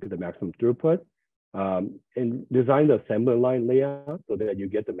to get the maximum throughput? And design the assembly line layout so that you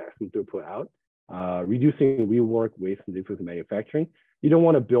get the maximum throughput out. Reducing rework, waste, and defects in manufacturing. You don't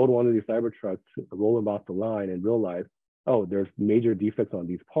want to build one of these Cybertrucks, roll them off the line, and realize, oh, there's major defects on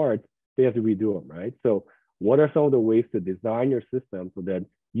these parts. They have to redo them, right? So what are some of the ways to design your system so that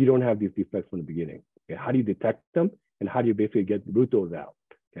you don't have these defects from the beginning? Okay, how do you detect them, and how do you basically root those out?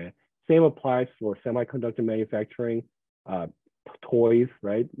 Okay, same applies for semiconductor manufacturing, toys,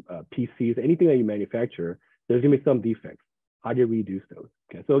 right? PCs, anything that you manufacture. There's gonna be some defects. How do you reduce those?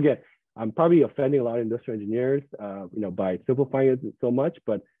 Okay, so again, I'm probably offending a lot of industrial engineers, by simplifying it so much,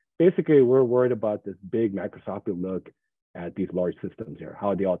 but basically we're worried about this big microscopic look at these large systems here,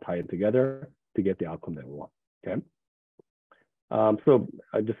 how they all tie in together to get the outcome that we want. Okay. So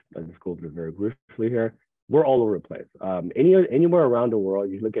I just go through very briefly here. We're all over the place. Anywhere around the world,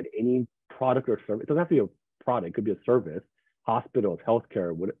 you look at any product or service. It doesn't have to be a product. It could be a service. Hospitals,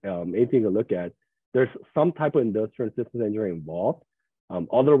 healthcare, anything to look at. There's some type of industrial and systems engineering involved.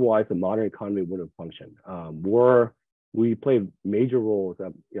 Otherwise, the modern economy wouldn't function. We play major roles,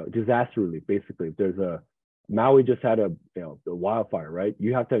 disaster relief. Basically, if there's Maui just had the wildfire, right?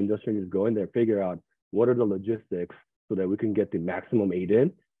 You have to have industrial engineers go in there, figure out what are the logistics so that we can get the maximum aid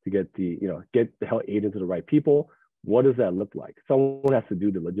in to get the aid into the right people. What does that look like? Someone has to do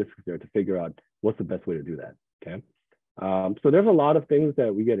the logistics there to figure out what's the best way to do that. Okay. So there's a lot of things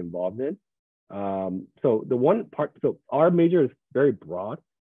that we get involved in. So our major is very broad.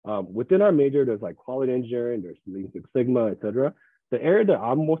 Within our major, there's like quality engineering, there's Lean Six Sigma, et cetera. The area that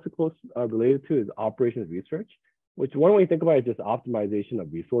I'm most close related to is operations research, which one way you think about it is just optimization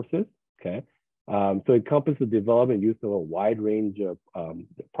of resources. Okay. So it encompasses the development and use of a wide range of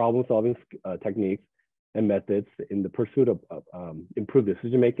problem-solving techniques and methods in the pursuit of improved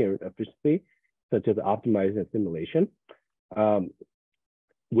decision-making and efficiency, such as optimizing and simulation.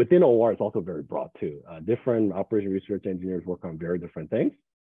 Within OR, it's also very broad too. Different operation research engineers work on very different things.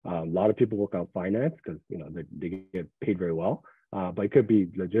 A lot of people work on finance because they get paid very well, but it could be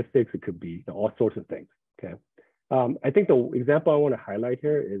logistics, it could be all sorts of things. Okay, I think the example I want to highlight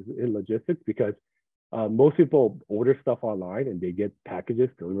here is in logistics because most people order stuff online and they get packages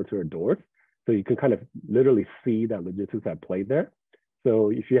delivered to their doors, so you can kind of literally see that logistics have played there. So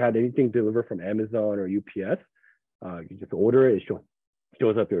if you had anything delivered from Amazon or UPS, you just order it, it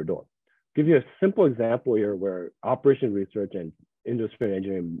shows up at your door. Give you a simple example here where operation research and industrial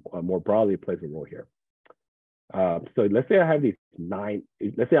engineering more broadly plays a role here. So let's say I have these 9,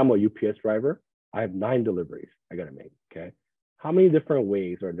 let's say I'm a UPS driver, I have 9 deliveries I gotta make, okay? How many different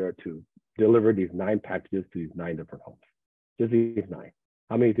ways are there to deliver these 9 packages to these 9 different homes? Just these 9,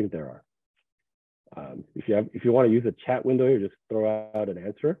 how many do you think there are? If you wanna use a chat window here, just throw out an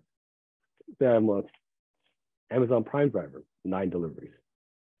answer. Say I'm a Amazon Prime driver, 9 deliveries.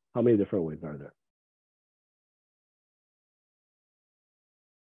 How many different ways are there?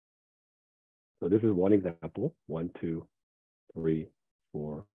 So this is one example. 1, 2, 3,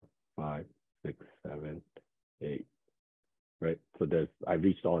 4, 5, 6, 7, 8. Right. So I've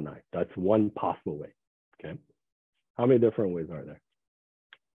reached all 9. That's one possible way. Okay. How many different ways are there?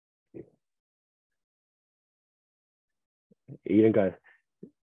 Aiden got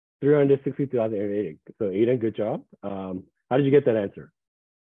 360,880. So Aiden, good job. How did you get that answer?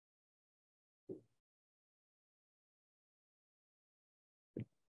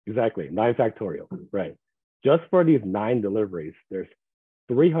 Exactly, 9 factorial, right? Just for these 9 deliveries, there's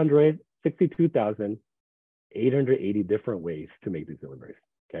 362,880 different ways to make these deliveries,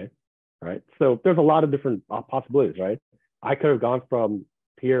 okay? All right, so there's a lot of different possibilities, right? I could have gone from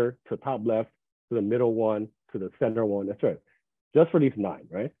here to top left, to the middle one, to the center one, that's right. Just for these 9,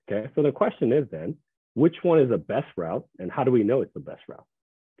 right? Okay, so the question is then, which one is the best route and how do we know it's the best route,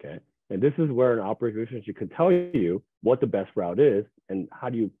 okay? And this is where an operations researcher can tell you what the best route is and how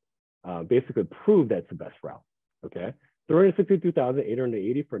do you basically prove that's the best route, okay?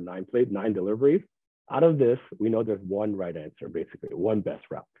 362,880 for 9 deliveries. Out of this, we know there's one right answer, basically, one best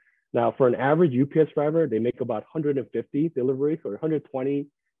route. Now, for an average UPS driver, they make about 150 deliveries or 120 to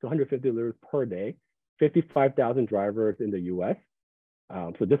 150 deliveries per day, 55,000 drivers in the US.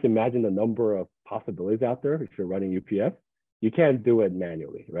 So just imagine the number of possibilities out there if you're running UPS. You can't do it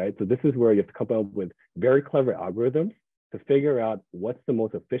manually, right? So this is where you have to come up with very clever algorithms to figure out what's the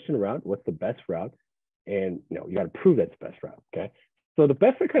most efficient route, what's the best route, and you got to prove that's the best route. Okay. So the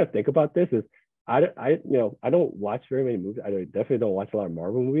best way to kind of think about this is, I don't watch very many movies. I definitely don't watch a lot of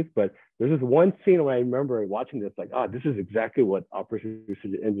Marvel movies, but there's this one scene where I remember watching this, like, oh, this is exactly what operations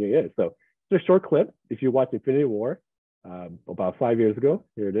research engineering is. So it's a short clip. If you watch Infinity War, about 5 years ago.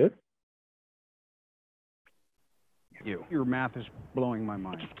 Here it is. Your math is blowing my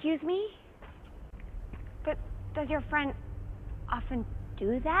mind. Excuse me? But does your friend often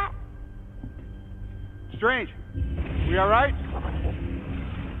do that? Strange. We all right?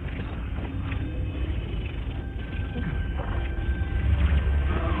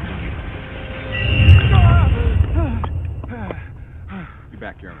 Be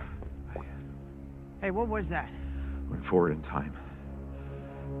back here. Hey, what was that? Went forward in time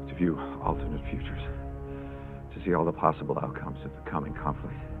to view alternate futures, to see all the possible outcomes of the coming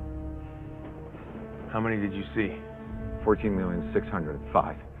conflict. How many did you see?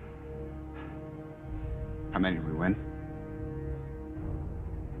 14,605,000. How many did we win?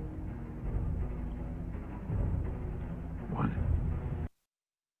 One.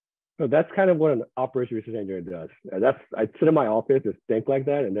 So that's kind of what an operation research engineer does. I sit in my office, just think like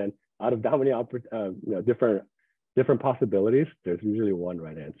that, and then out of that many different possibilities, there's usually one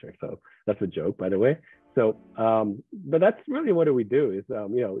right answer. So that's a joke, by the way. So, but that's really what we do is,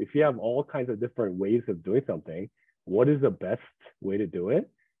 if you have all kinds of different ways of doing something, what is the best way to do it?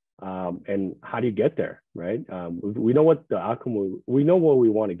 And how do you get there, right? We know what the outcome, we know what we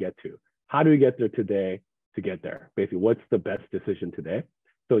want to get to. How do we get there today to get there? Basically, what's the best decision today?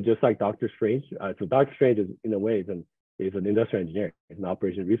 So just like Dr. Strange, so Dr. Strange is in a way is an industrial engineer, he's an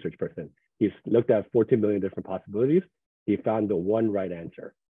operations research person. He's looked at 14 million different possibilities. He found the one right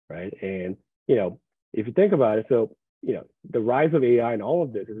answer, right? And, if you think about it, so, the rise of AI and all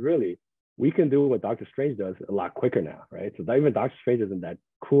of this is really, we can do what Dr. Strange does a lot quicker now, right? So even Dr. Strange isn't that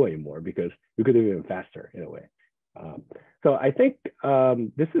cool anymore because we could do it even faster in a way. So I think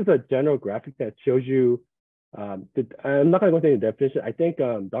this is a general graphic that shows you, I'm not gonna go into any definition. I think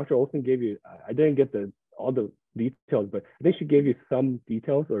Dr. Olson gave you, I didn't get all the details, but I think she gave you some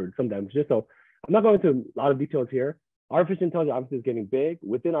details or some definitions. So I'm not going into a lot of details here. Artificial intelligence obviously is getting big.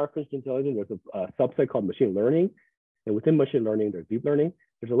 Within artificial intelligence, there's a subset called machine learning. And within machine learning, there's deep learning.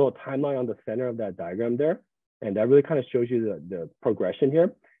 There's a little timeline on the center of that diagram there. And that really kind of shows you the progression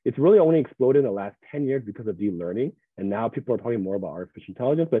here. It's really only exploded in the last 10 years because of deep learning. And now people are talking more about artificial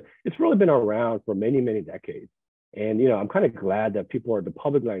intelligence, but it's really been around for many, many decades. And, I'm kind of glad that the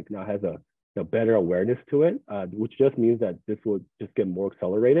public now has a better awareness to it, which just means that this will just get more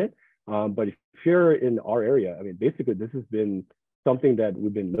accelerated. But if you're in our area, I mean, basically, this has been something that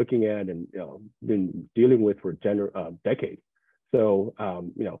we've been looking at and been dealing with for decades. So,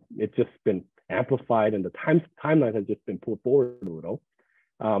 it's just been amplified and the timeline has just been pulled forward a little.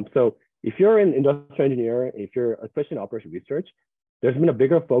 So if you're an industrial engineer, if you're especially in operation research, there's been a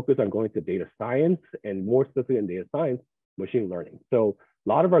bigger focus on going to data science and more specifically in data science, machine learning. So a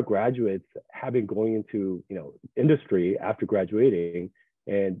lot of our graduates have been going into industry after graduating,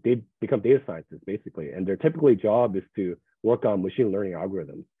 and they become data scientists basically. And their typically job is to work on machine learning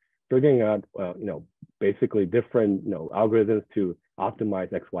algorithms, figuring out basically different algorithms to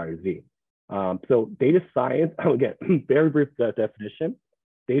optimize X, Y, or Z. So data science, again, very brief definition.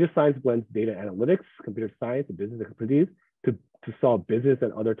 Data science blends data analytics, computer science, and business expertise to solve business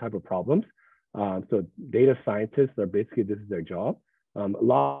and other type of problems. So data scientists are basically, this is their job. A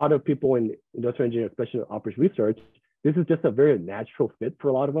lot of people in industrial engineering, especially in operation research, this is just a very natural fit for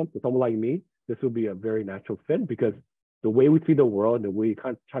a lot of them. So someone like me, this will be a very natural fit because the way we see the world, the way we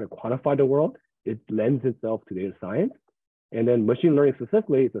kind of try to quantify the world, it lends itself to data science. And then machine learning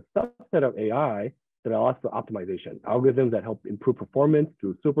specifically is a subset of AI that allows for optimization, algorithms that help improve performance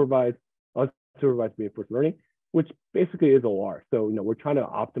through supervised, unsupervised reinforcement learning, which basically is OR. So, we're trying to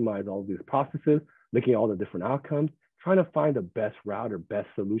optimize all of these processes, looking at all the different outcomes, trying to find the best route or best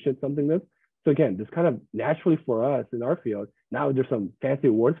solution, something like this. So again, this kind of naturally for us in our field, now there's some fancy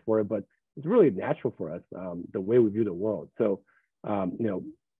words for it, but it's really natural for us, the way we view the world. So,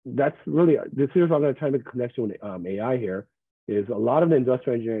 that's really, this is what I'm going to try to make a connection with AI here, is a lot of the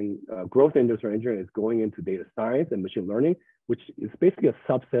industrial engineering, growth in industrial engineering is going into data science and machine learning, which is basically a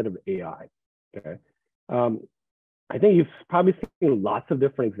subset of AI, okay? I think you've probably seen lots of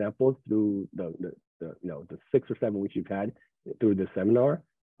different examples through the 6 or 7 weeks you've had through this seminar,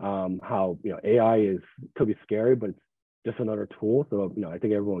 how AI could be scary, but it's just another tool. So I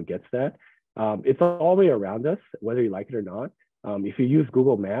think everyone gets that. It's all the way around us, whether you like it or not. If you use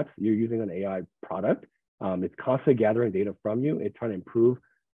Google Maps, you're using an AI product. It's constantly gathering data from you. It's trying to improve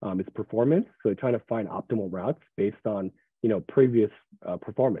its performance. So it's trying to find optimal routes based on previous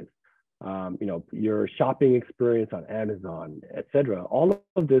performance. Your shopping experience on Amazon, et cetera. All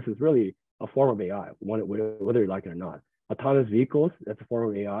of this is really a form of AI, whether you like it or not. Autonomous vehicles, that's a form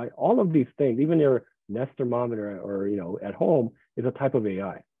of AI. All of these things, even your Nest thermometer or at home, is a type of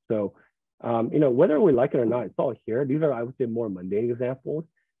AI. So Whether we like it or not, it's all here. These are, I would say, more mundane examples.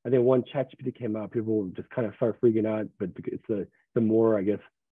 I think when ChatGPT came out, people just kind of start freaking out, but it's the more, I guess,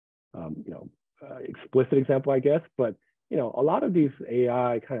 explicit example, I guess. But a lot of these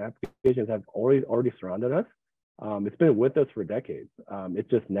AI kind of applications have already surrounded us. It's been with us for decades. It's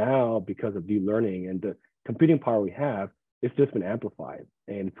just now, because of deep learning and the computing power we have, it's just been amplified,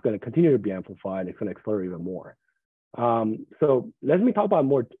 and it's going to continue to be amplified. It's going to accelerate even more. So let me talk about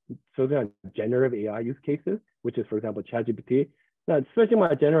more generative AI use cases, which is, for example, ChatGPT. Now, especially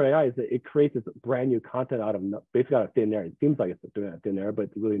my generative AI is that it creates this brand new content basically out of thin air. It seems like it's doing it out of thin air, but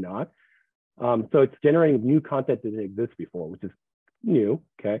it's really not. So it's generating new content that didn't exist before, which is new.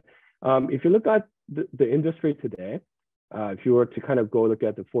 Okay. If you look at the industry today, if you were to kind of go look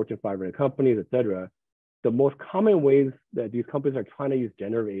at the Fortune 500 companies, et cetera, the most common ways that these companies are trying to use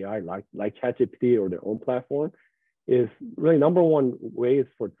generative AI, like ChatGPT or their own platform, is really number one way is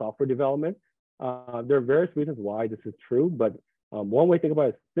for software development. There are various reasons why this is true, but one way to think about it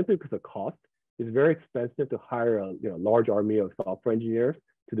is simply because of cost. It's very expensive to hire a large army of software engineers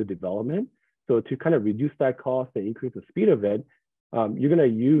to do development. So to kind of reduce that cost and increase the speed of it, you're going to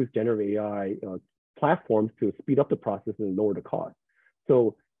use generative AI platforms to speed up the process and lower the cost.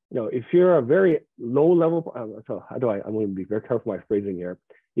 So if you're a very low level, I'm going to be very careful with my phrasing here.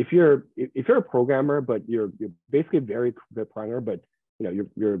 If you're a programmer, but you're basically very good programmer, but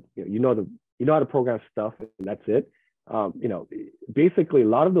you know how to program stuff and that's it. Basically a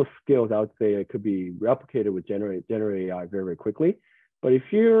lot of those skills, I would say, it could be replicated with generative AI very, very quickly. But if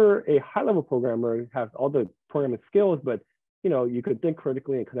you're a high level programmer, you have all the programming skills, but you could think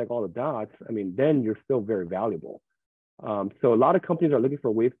critically and connect all the dots, then you're still very valuable. So a lot of companies are looking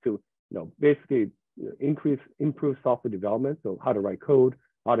for ways to, basically improve software development. So how to write code,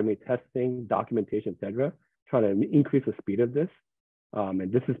 automate testing, documentation, et cetera, trying to increase the speed of this.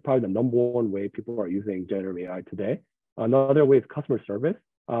 And this is probably the number one way people are using generative AI today. Another way is customer service.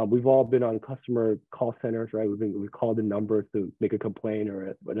 We've all been on customer call centers, right? We called the numbers to make a complaint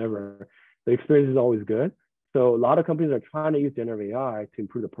or whatever. The experience is always good. So a lot of companies are trying to use generative AI to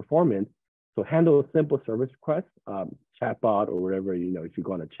improve the performance. So handle simple service requests, chatbot or whatever, if you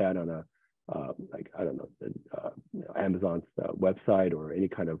go on a chat on Amazon's website or any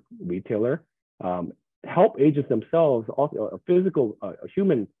kind of retailer. Help agents themselves, also a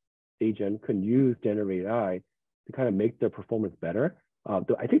human agent can use generative AI to kind of make their performance better.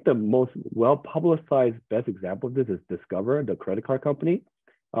 I think the most well-publicized best example of this is Discover, the credit card company.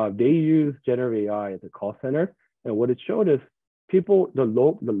 They use generative AI at the call center, and what it showed is people, the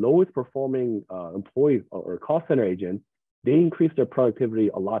lowest performing employees or call center agents, they increase their productivity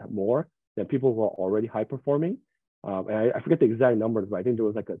a lot more than people who are already high performing. And I forget the exact numbers, but I think there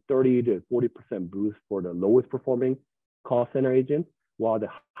was like a 30 to 40% boost for the lowest performing call center agents, while the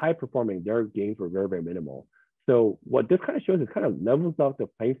high performing, their gains were very, very minimal. So what this kind of shows is kind of levels out the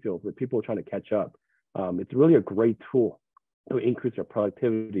playing field for people trying to catch up. It's really a great tool to increase their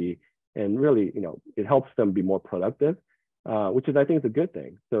productivity, and really, it helps them be more productive, which is, I think, is a good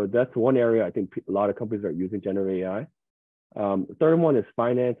thing. So that's one area I think a lot of companies are using generative AI. The third one is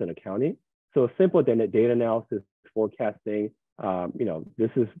finance and accounting. So simple data analysis, forecasting.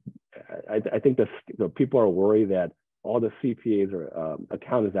 This is, I think the people are worried that all the CPAs or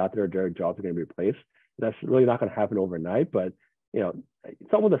accountants out there, their jobs are going to be replaced. That's really not going to happen overnight, but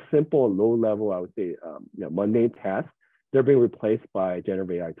some of the simple, low level, I would say, mundane tasks, they're being replaced by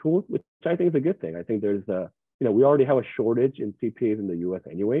generative AI tools, which I think is a good thing. I think there's we already have a shortage in CPAs in the US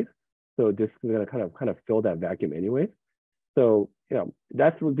anyways. So this is going to kind of fill that vacuum anyways. So,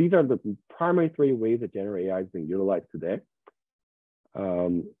 these are the primary three ways that generative AI is being utilized today.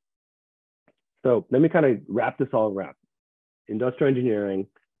 So let me kind of wrap this all around. Industrial engineering,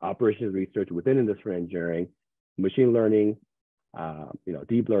 operations research within industrial engineering, machine learning,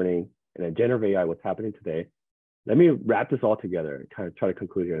 deep learning, and then generative AI, what's happening today. Let me wrap this all together and kind of try to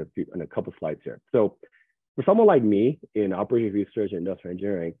conclude here in a couple slides here. So for someone like me in operations research and industrial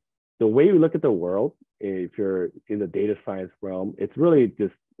engineering, the way we look at the world, if you're in the data science realm, it's really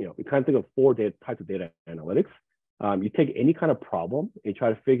just, we kind of think of four types of data analytics. You take any kind of problem and try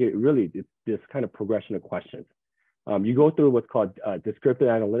to figure really this kind of progression of questions. You go through what's called descriptive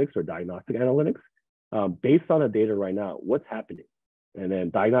analytics or diagnostic analytics. Based on the data right now, what's happening? And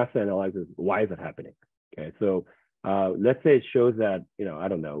then diagnostic analysis, why is it happening? Okay, so let's say it shows that, I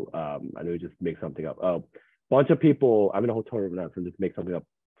don't know, I know just make something up. A bunch of people, I'm in a hotel room now, so just make something up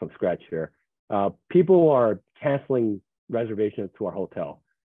from scratch here. People are canceling reservations to our hotel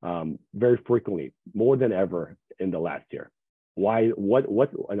very frequently, more than ever in the last year. Why?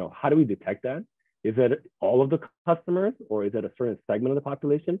 How do we detect that? Is it all of the customers, or is it a certain segment of the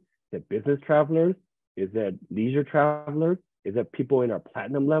population? Is it business travelers? Is it leisure travelers? Is it people in our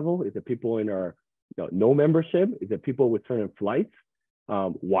platinum level? Is it people in our no membership? Is it people with certain flights?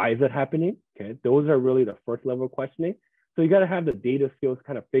 Why is it happening? Okay, those are really the first level of questioning. So you got to have the data skills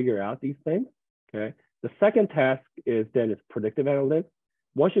kind of figure out these things. Okay. The second task is predictive analytics.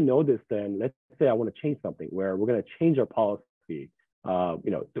 Once you know this, then let's say I want to change something where we're going to change our policy.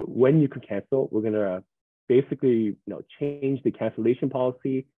 When you can cancel, we're going to basically change the cancellation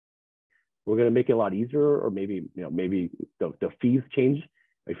policy. We're going to make it a lot easier, or maybe the fees change.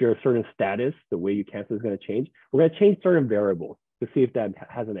 If you're a certain status, the way you cancel is going to change. We're going to change certain variables to see if that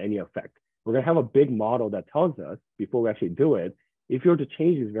has any effect. We're going to have a big model that tells us before we actually do it, if you were to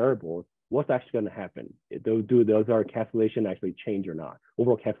change these variables, what's actually going to happen? Does our cancellation actually change or not?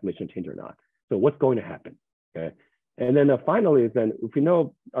 Overall cancellation change or not? So what's going to happen? Okay. And then finally is then, if we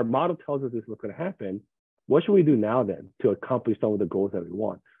know our model tells us this is what's going to happen, what should we do now then to accomplish some of the goals that we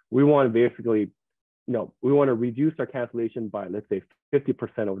want? We want to basically, we want to reduce our cancellation by, let's say,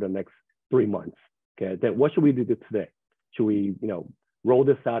 50% over the next 3 months. Okay. Then what should we do today? Should we, roll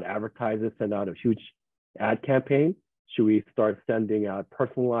this out, advertise it, send out a huge ad campaign? Should we start sending out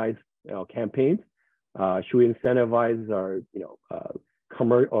personalized campaigns? Should we incentivize our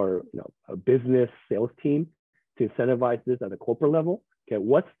a business sales team to incentivize this at a corporate level? Okay,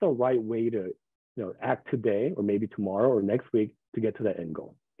 what's the right way to act today or maybe tomorrow or next week to get to that end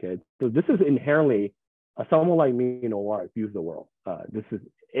goal? Okay, so this is inherently someone like me in OR views the world. This is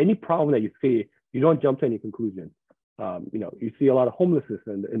any problem that you see, you don't jump to any conclusion. You see a lot of homelessness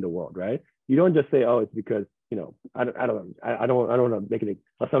in the world, right? You don't just say, oh, it's because I don't want to make any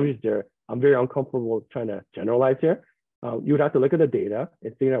assumptions there. I'm very uncomfortable trying to generalize here. You would have to look at the data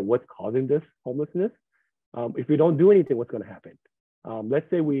and figure out what's causing this homelessness. If we don't do anything, what's going to happen? Let's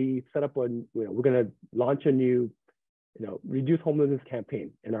say we set up we're going to launch a new, reduce homelessness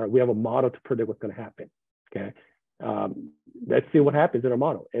campaign, and we have a model to predict what's going to happen. Okay, let's see what happens in our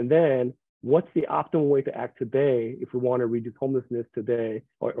model, and then what's the optimal way to act today if we want to reduce homelessness today,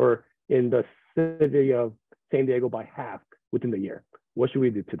 or in the city of San Diego by half within the year? What should we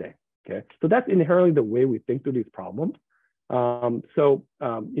do today? Okay, so that's inherently the way we think through these problems.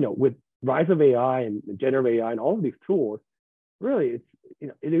 With rise of AI and generative AI and all of these tools, really,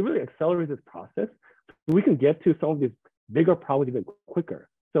 it really accelerates this process. So we can get to some of these bigger problems even quicker.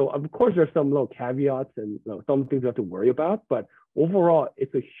 So of course, there's some little caveats and some things we have to worry about, but overall,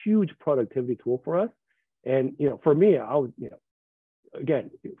 it's a huge productivity tool for us. And for me,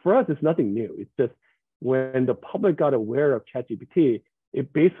 again, for us, it's nothing new. It's just when the public got aware of ChatGPT,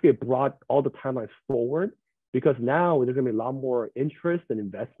 it basically brought all the timelines forward, because now there's going to be a lot more interest and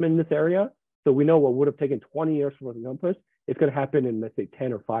investment in this area. So we know what would have taken 20 years for us to accomplish, it's going to happen in, let's say,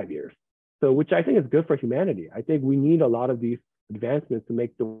 10 or 5 years. So which I think is good for humanity. I think we need a lot of these advancements to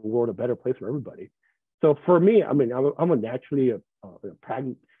make the world a better place for everybody. So for me, I'm a naturally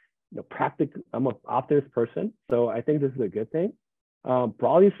I'm an optimist person. So I think this is a good thing.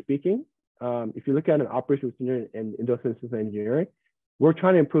 Broadly speaking, if you look at an operations engineering and industrial systems engineering, we're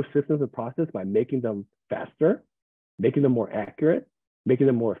trying to improve systems and process by making them faster, making them more accurate, making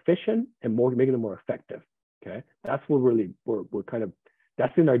them more efficient, and making them more effective. Okay, that's what we're kind of,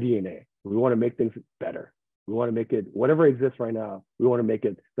 that's in our DNA. We want to make things better. We want to make it, whatever exists right now, we want to make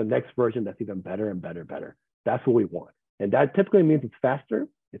it the next version that's even better and better, better. That's what we want. And that typically means it's faster,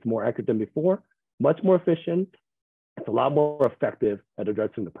 it's more accurate than before, much more efficient, it's a lot more effective at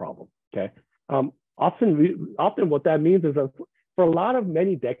addressing the problem. Okay. Often what that means is for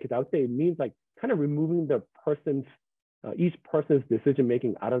many decades, I would say it means like kind of removing the each person's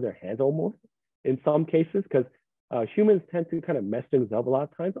decision-making out of their hands almost in some cases, because humans tend to kind of mess things up a lot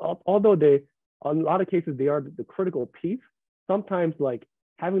of times, although in a lot of cases, they are the critical piece. Sometimes like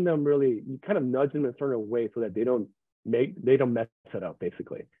having them really, you kind of nudge them in a certain way so that they don't mess it up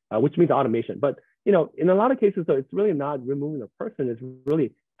basically, which means automation. But, in a lot of cases, though, it's really not removing the person, it's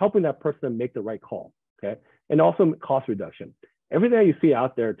really helping that person make the right call, okay? And also cost reduction. Everything that you see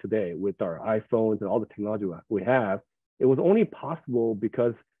out there today with our iPhones and all the technology we have, it was only possible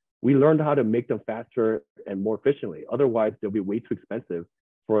because we learned how to make them faster and more efficiently. Otherwise, they'll be way too expensive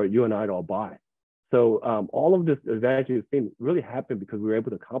for you and I to all buy. So all of this advantages thing really happened because we were able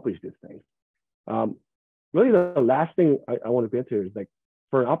to accomplish these things. Really, the last thing I want to get to is like,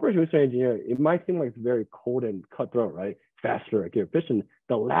 for an operations engineer, it might seem like it's very cold and cutthroat, right? Faster, efficient.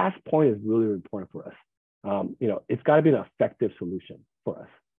 The last point is really important for us. It's got to be an effective solution for us.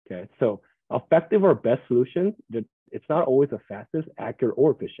 Okay, so effective or best solution, it's not always the fastest, accurate,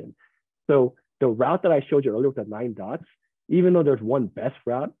 or efficient. So the route that I showed you earlier with the 9 dots, even though there's one best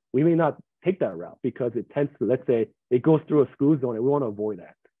route, we may not take that route because it tends to, let's say, it goes through a school zone and we want to avoid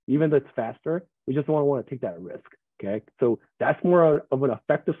that. even though it's faster, we just don't want to take that risk. Okay, so that's more of an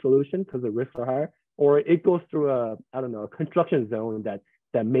effective solution because the risks are higher, or it goes through a, I don't know, a construction zone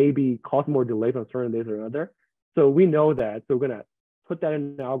that maybe cause more delays on certain days or another. So we know that, so we're gonna put that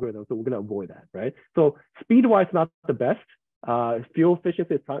in the algorithm, so we're gonna avoid that, right? So speed-wise, not the best. Fuel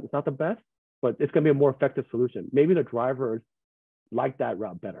efficiency, it's not the best, but it's gonna be a more effective solution. Maybe the drivers like that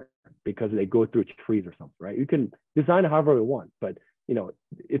route better because they go through trees or something, right? You can design it however you want, but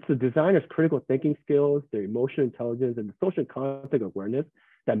it's the designer's critical thinking skills, their emotional intelligence, and the social context awareness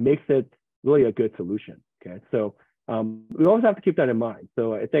that makes it really a good solution. Okay, so we always have to keep that in mind.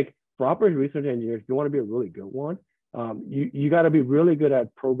 So I think for operations research engineers, if you want to be a really good one, you got to be really good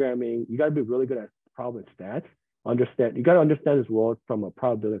at programming. You got to be really good at problem stats. You got to understand this world from a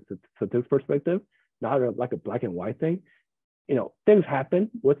probability statistics perspective, not like a black and white thing. Things happen.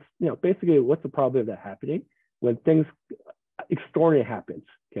 Basically what's the probability of that happening when things extraordinary happens?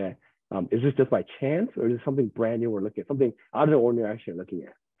 Okay, is this just by chance, or is it something brand new we're looking at, something out of the ordinary actually looking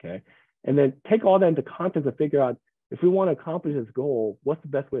at? Okay, and then take all that into context and figure out if we want to accomplish this goal, what's the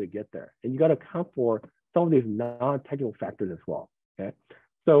best way to get there? And you got to account for some of these non-technical factors as well. Okay,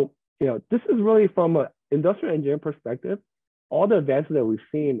 so this is really from an industrial engineering perspective. All the advances that we've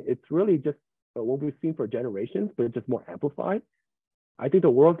seen, it's really just what we've seen for generations, but it's just more amplified. I think the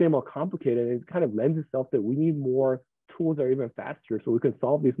world's getting more complicated, and it kind of lends itself that we need more tools that are even faster so we can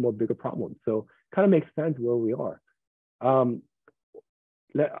solve these more bigger problems. So kind of makes sense where we are. I'll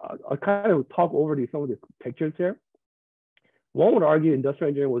kind of talk over some of these pictures here. One would argue industrial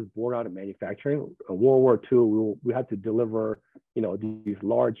engineering was born out of manufacturing. In World War II, we had to deliver, these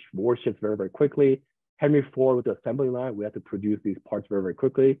large warships very, very quickly. Henry Ford with the assembly line, we had to produce these parts very, very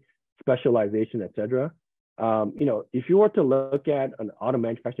quickly, specialization, et cetera. If you were to look at an auto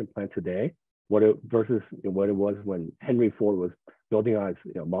manufacturing plant today, versus what it was when Henry Ford was building on his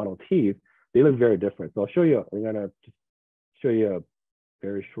Model Ts, they look very different. So I'm gonna just show you a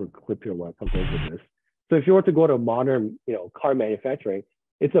very short clip here while I come over this. So if you were to go to modern, car manufacturing,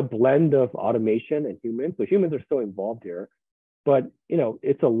 it's a blend of automation and humans. So humans are still involved here, but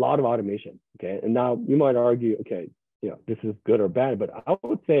it's a lot of automation. Okay, and now you might argue, okay, this is good or bad, but I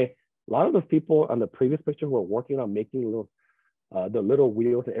would say a lot of those people on the previous picture who are working on making the little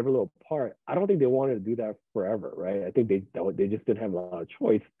wheels and every little part, I don't think they wanted to do that forever, right? I think they just didn't have a lot of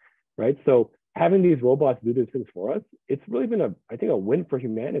choice, right? So having these robots do these things for us, it's really been I think a win for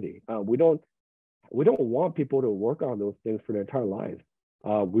humanity. We don't want people to work on those things for their entire lives.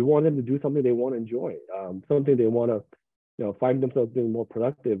 We want them to do something they want to enjoy, something they want to, find themselves being more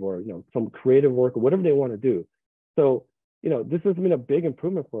productive, or some creative work, or whatever they want to do. So this has been a big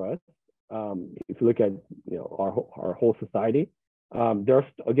improvement for us. If you look at our whole society,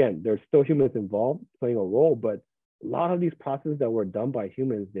 there's still humans involved playing a role, but a lot of these processes that were done by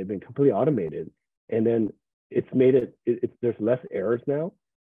humans, they've been completely automated, and then it's made there's less errors now.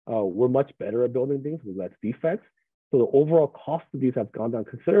 We're much better at building things with less defects, so the overall cost of these has gone down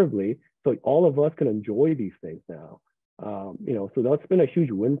considerably. So all of us can enjoy these things now. So that's been a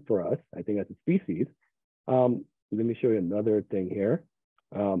huge win for us, I think, as a species. Let me show you another thing here.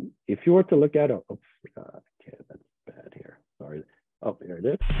 If you were to look at okay, that's bad here. Sorry. Oh, here it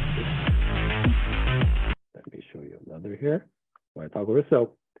is. Let me show you another here. When I talk over.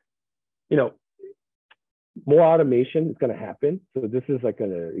 So, more automation is going to happen. So this is like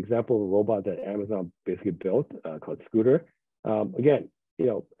an example of a robot that Amazon basically built called Scooter. Again,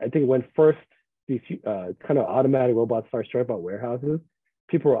 I think when first these kind of automatic robots started showing up at warehouses,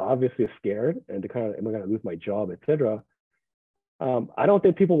 people were obviously scared and am I going to lose my job, etc. I don't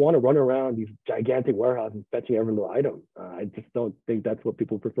think people want to run around these gigantic warehouses fetching every little item. I just don't think that's what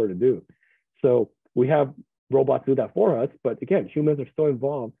people prefer to do. So we have robots do that for us, but again, humans are still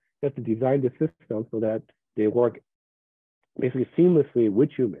involved. You have to design the system so that they work basically seamlessly with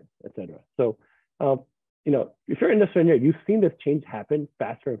humans, etc. So, if you're an industrial engineer, you've seen this change happen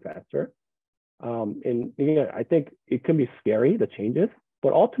faster and faster. And again, I think it can be scary, the changes,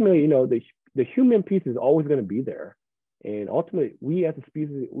 but ultimately, the human piece is always going to be there. And ultimately, we as a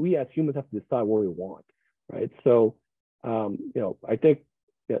species, we as humans have to decide what we want, right? So, I think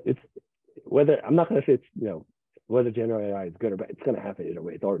it's I'm not going to say it's, whether generative AI is good or bad, it's going to happen either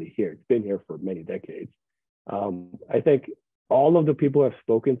way. It's already here. It's been here for many decades. I think all of the people who have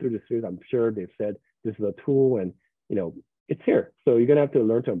spoken through the series, I'm sure they've said this is a tool and, it's here. So you're going to have to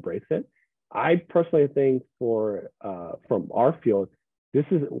learn to embrace it. I personally think from our field,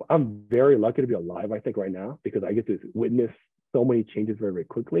 I'm very lucky to be alive, I think, right now, because I get to witness so many changes very, very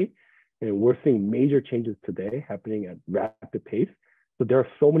quickly. And we're seeing major changes today happening at rapid pace. So there are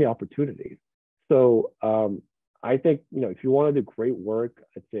so many opportunities. So I think, if you want to do great work,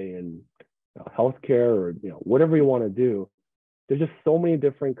 let's say in healthcare or, whatever you want to do, there's just so many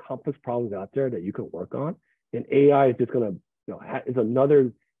different complex problems out there that you can work on. And AI is just going to, is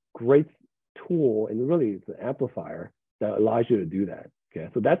another great tool, and really it's an amplifier that allows you to do that. Okay,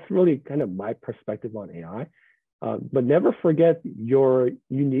 so that's really kind of my perspective on AI. But never forget your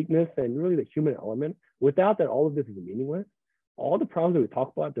uniqueness and really the human element. Without that, all of this is meaningless. All the problems that we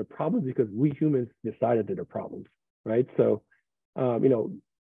talk about, they're problems because we humans decided that they're problems, right? So,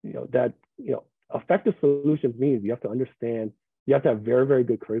 effective solutions means you have to understand, you have to have very, very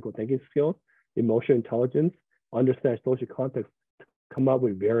good critical thinking skills, emotional intelligence, understand social context, to come up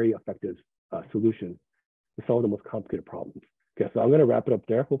with very effective solutions to solve the most complicated problems. Okay, so I'm going to wrap it up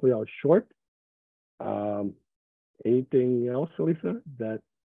there. Hopefully, I was short. Anything else, Elisa?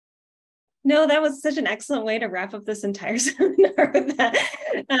 No, that was such an excellent way to wrap up this entire seminar.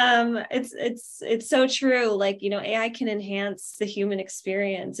 It's so true. Like, AI can enhance the human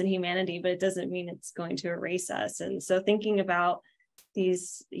experience and humanity, but it doesn't mean it's going to erase us. And so thinking about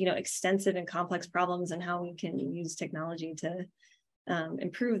these, extensive and complex problems and how we can use technology to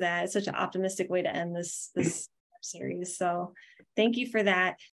improve that is such an optimistic way to end this series. So thank you for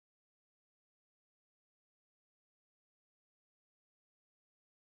that.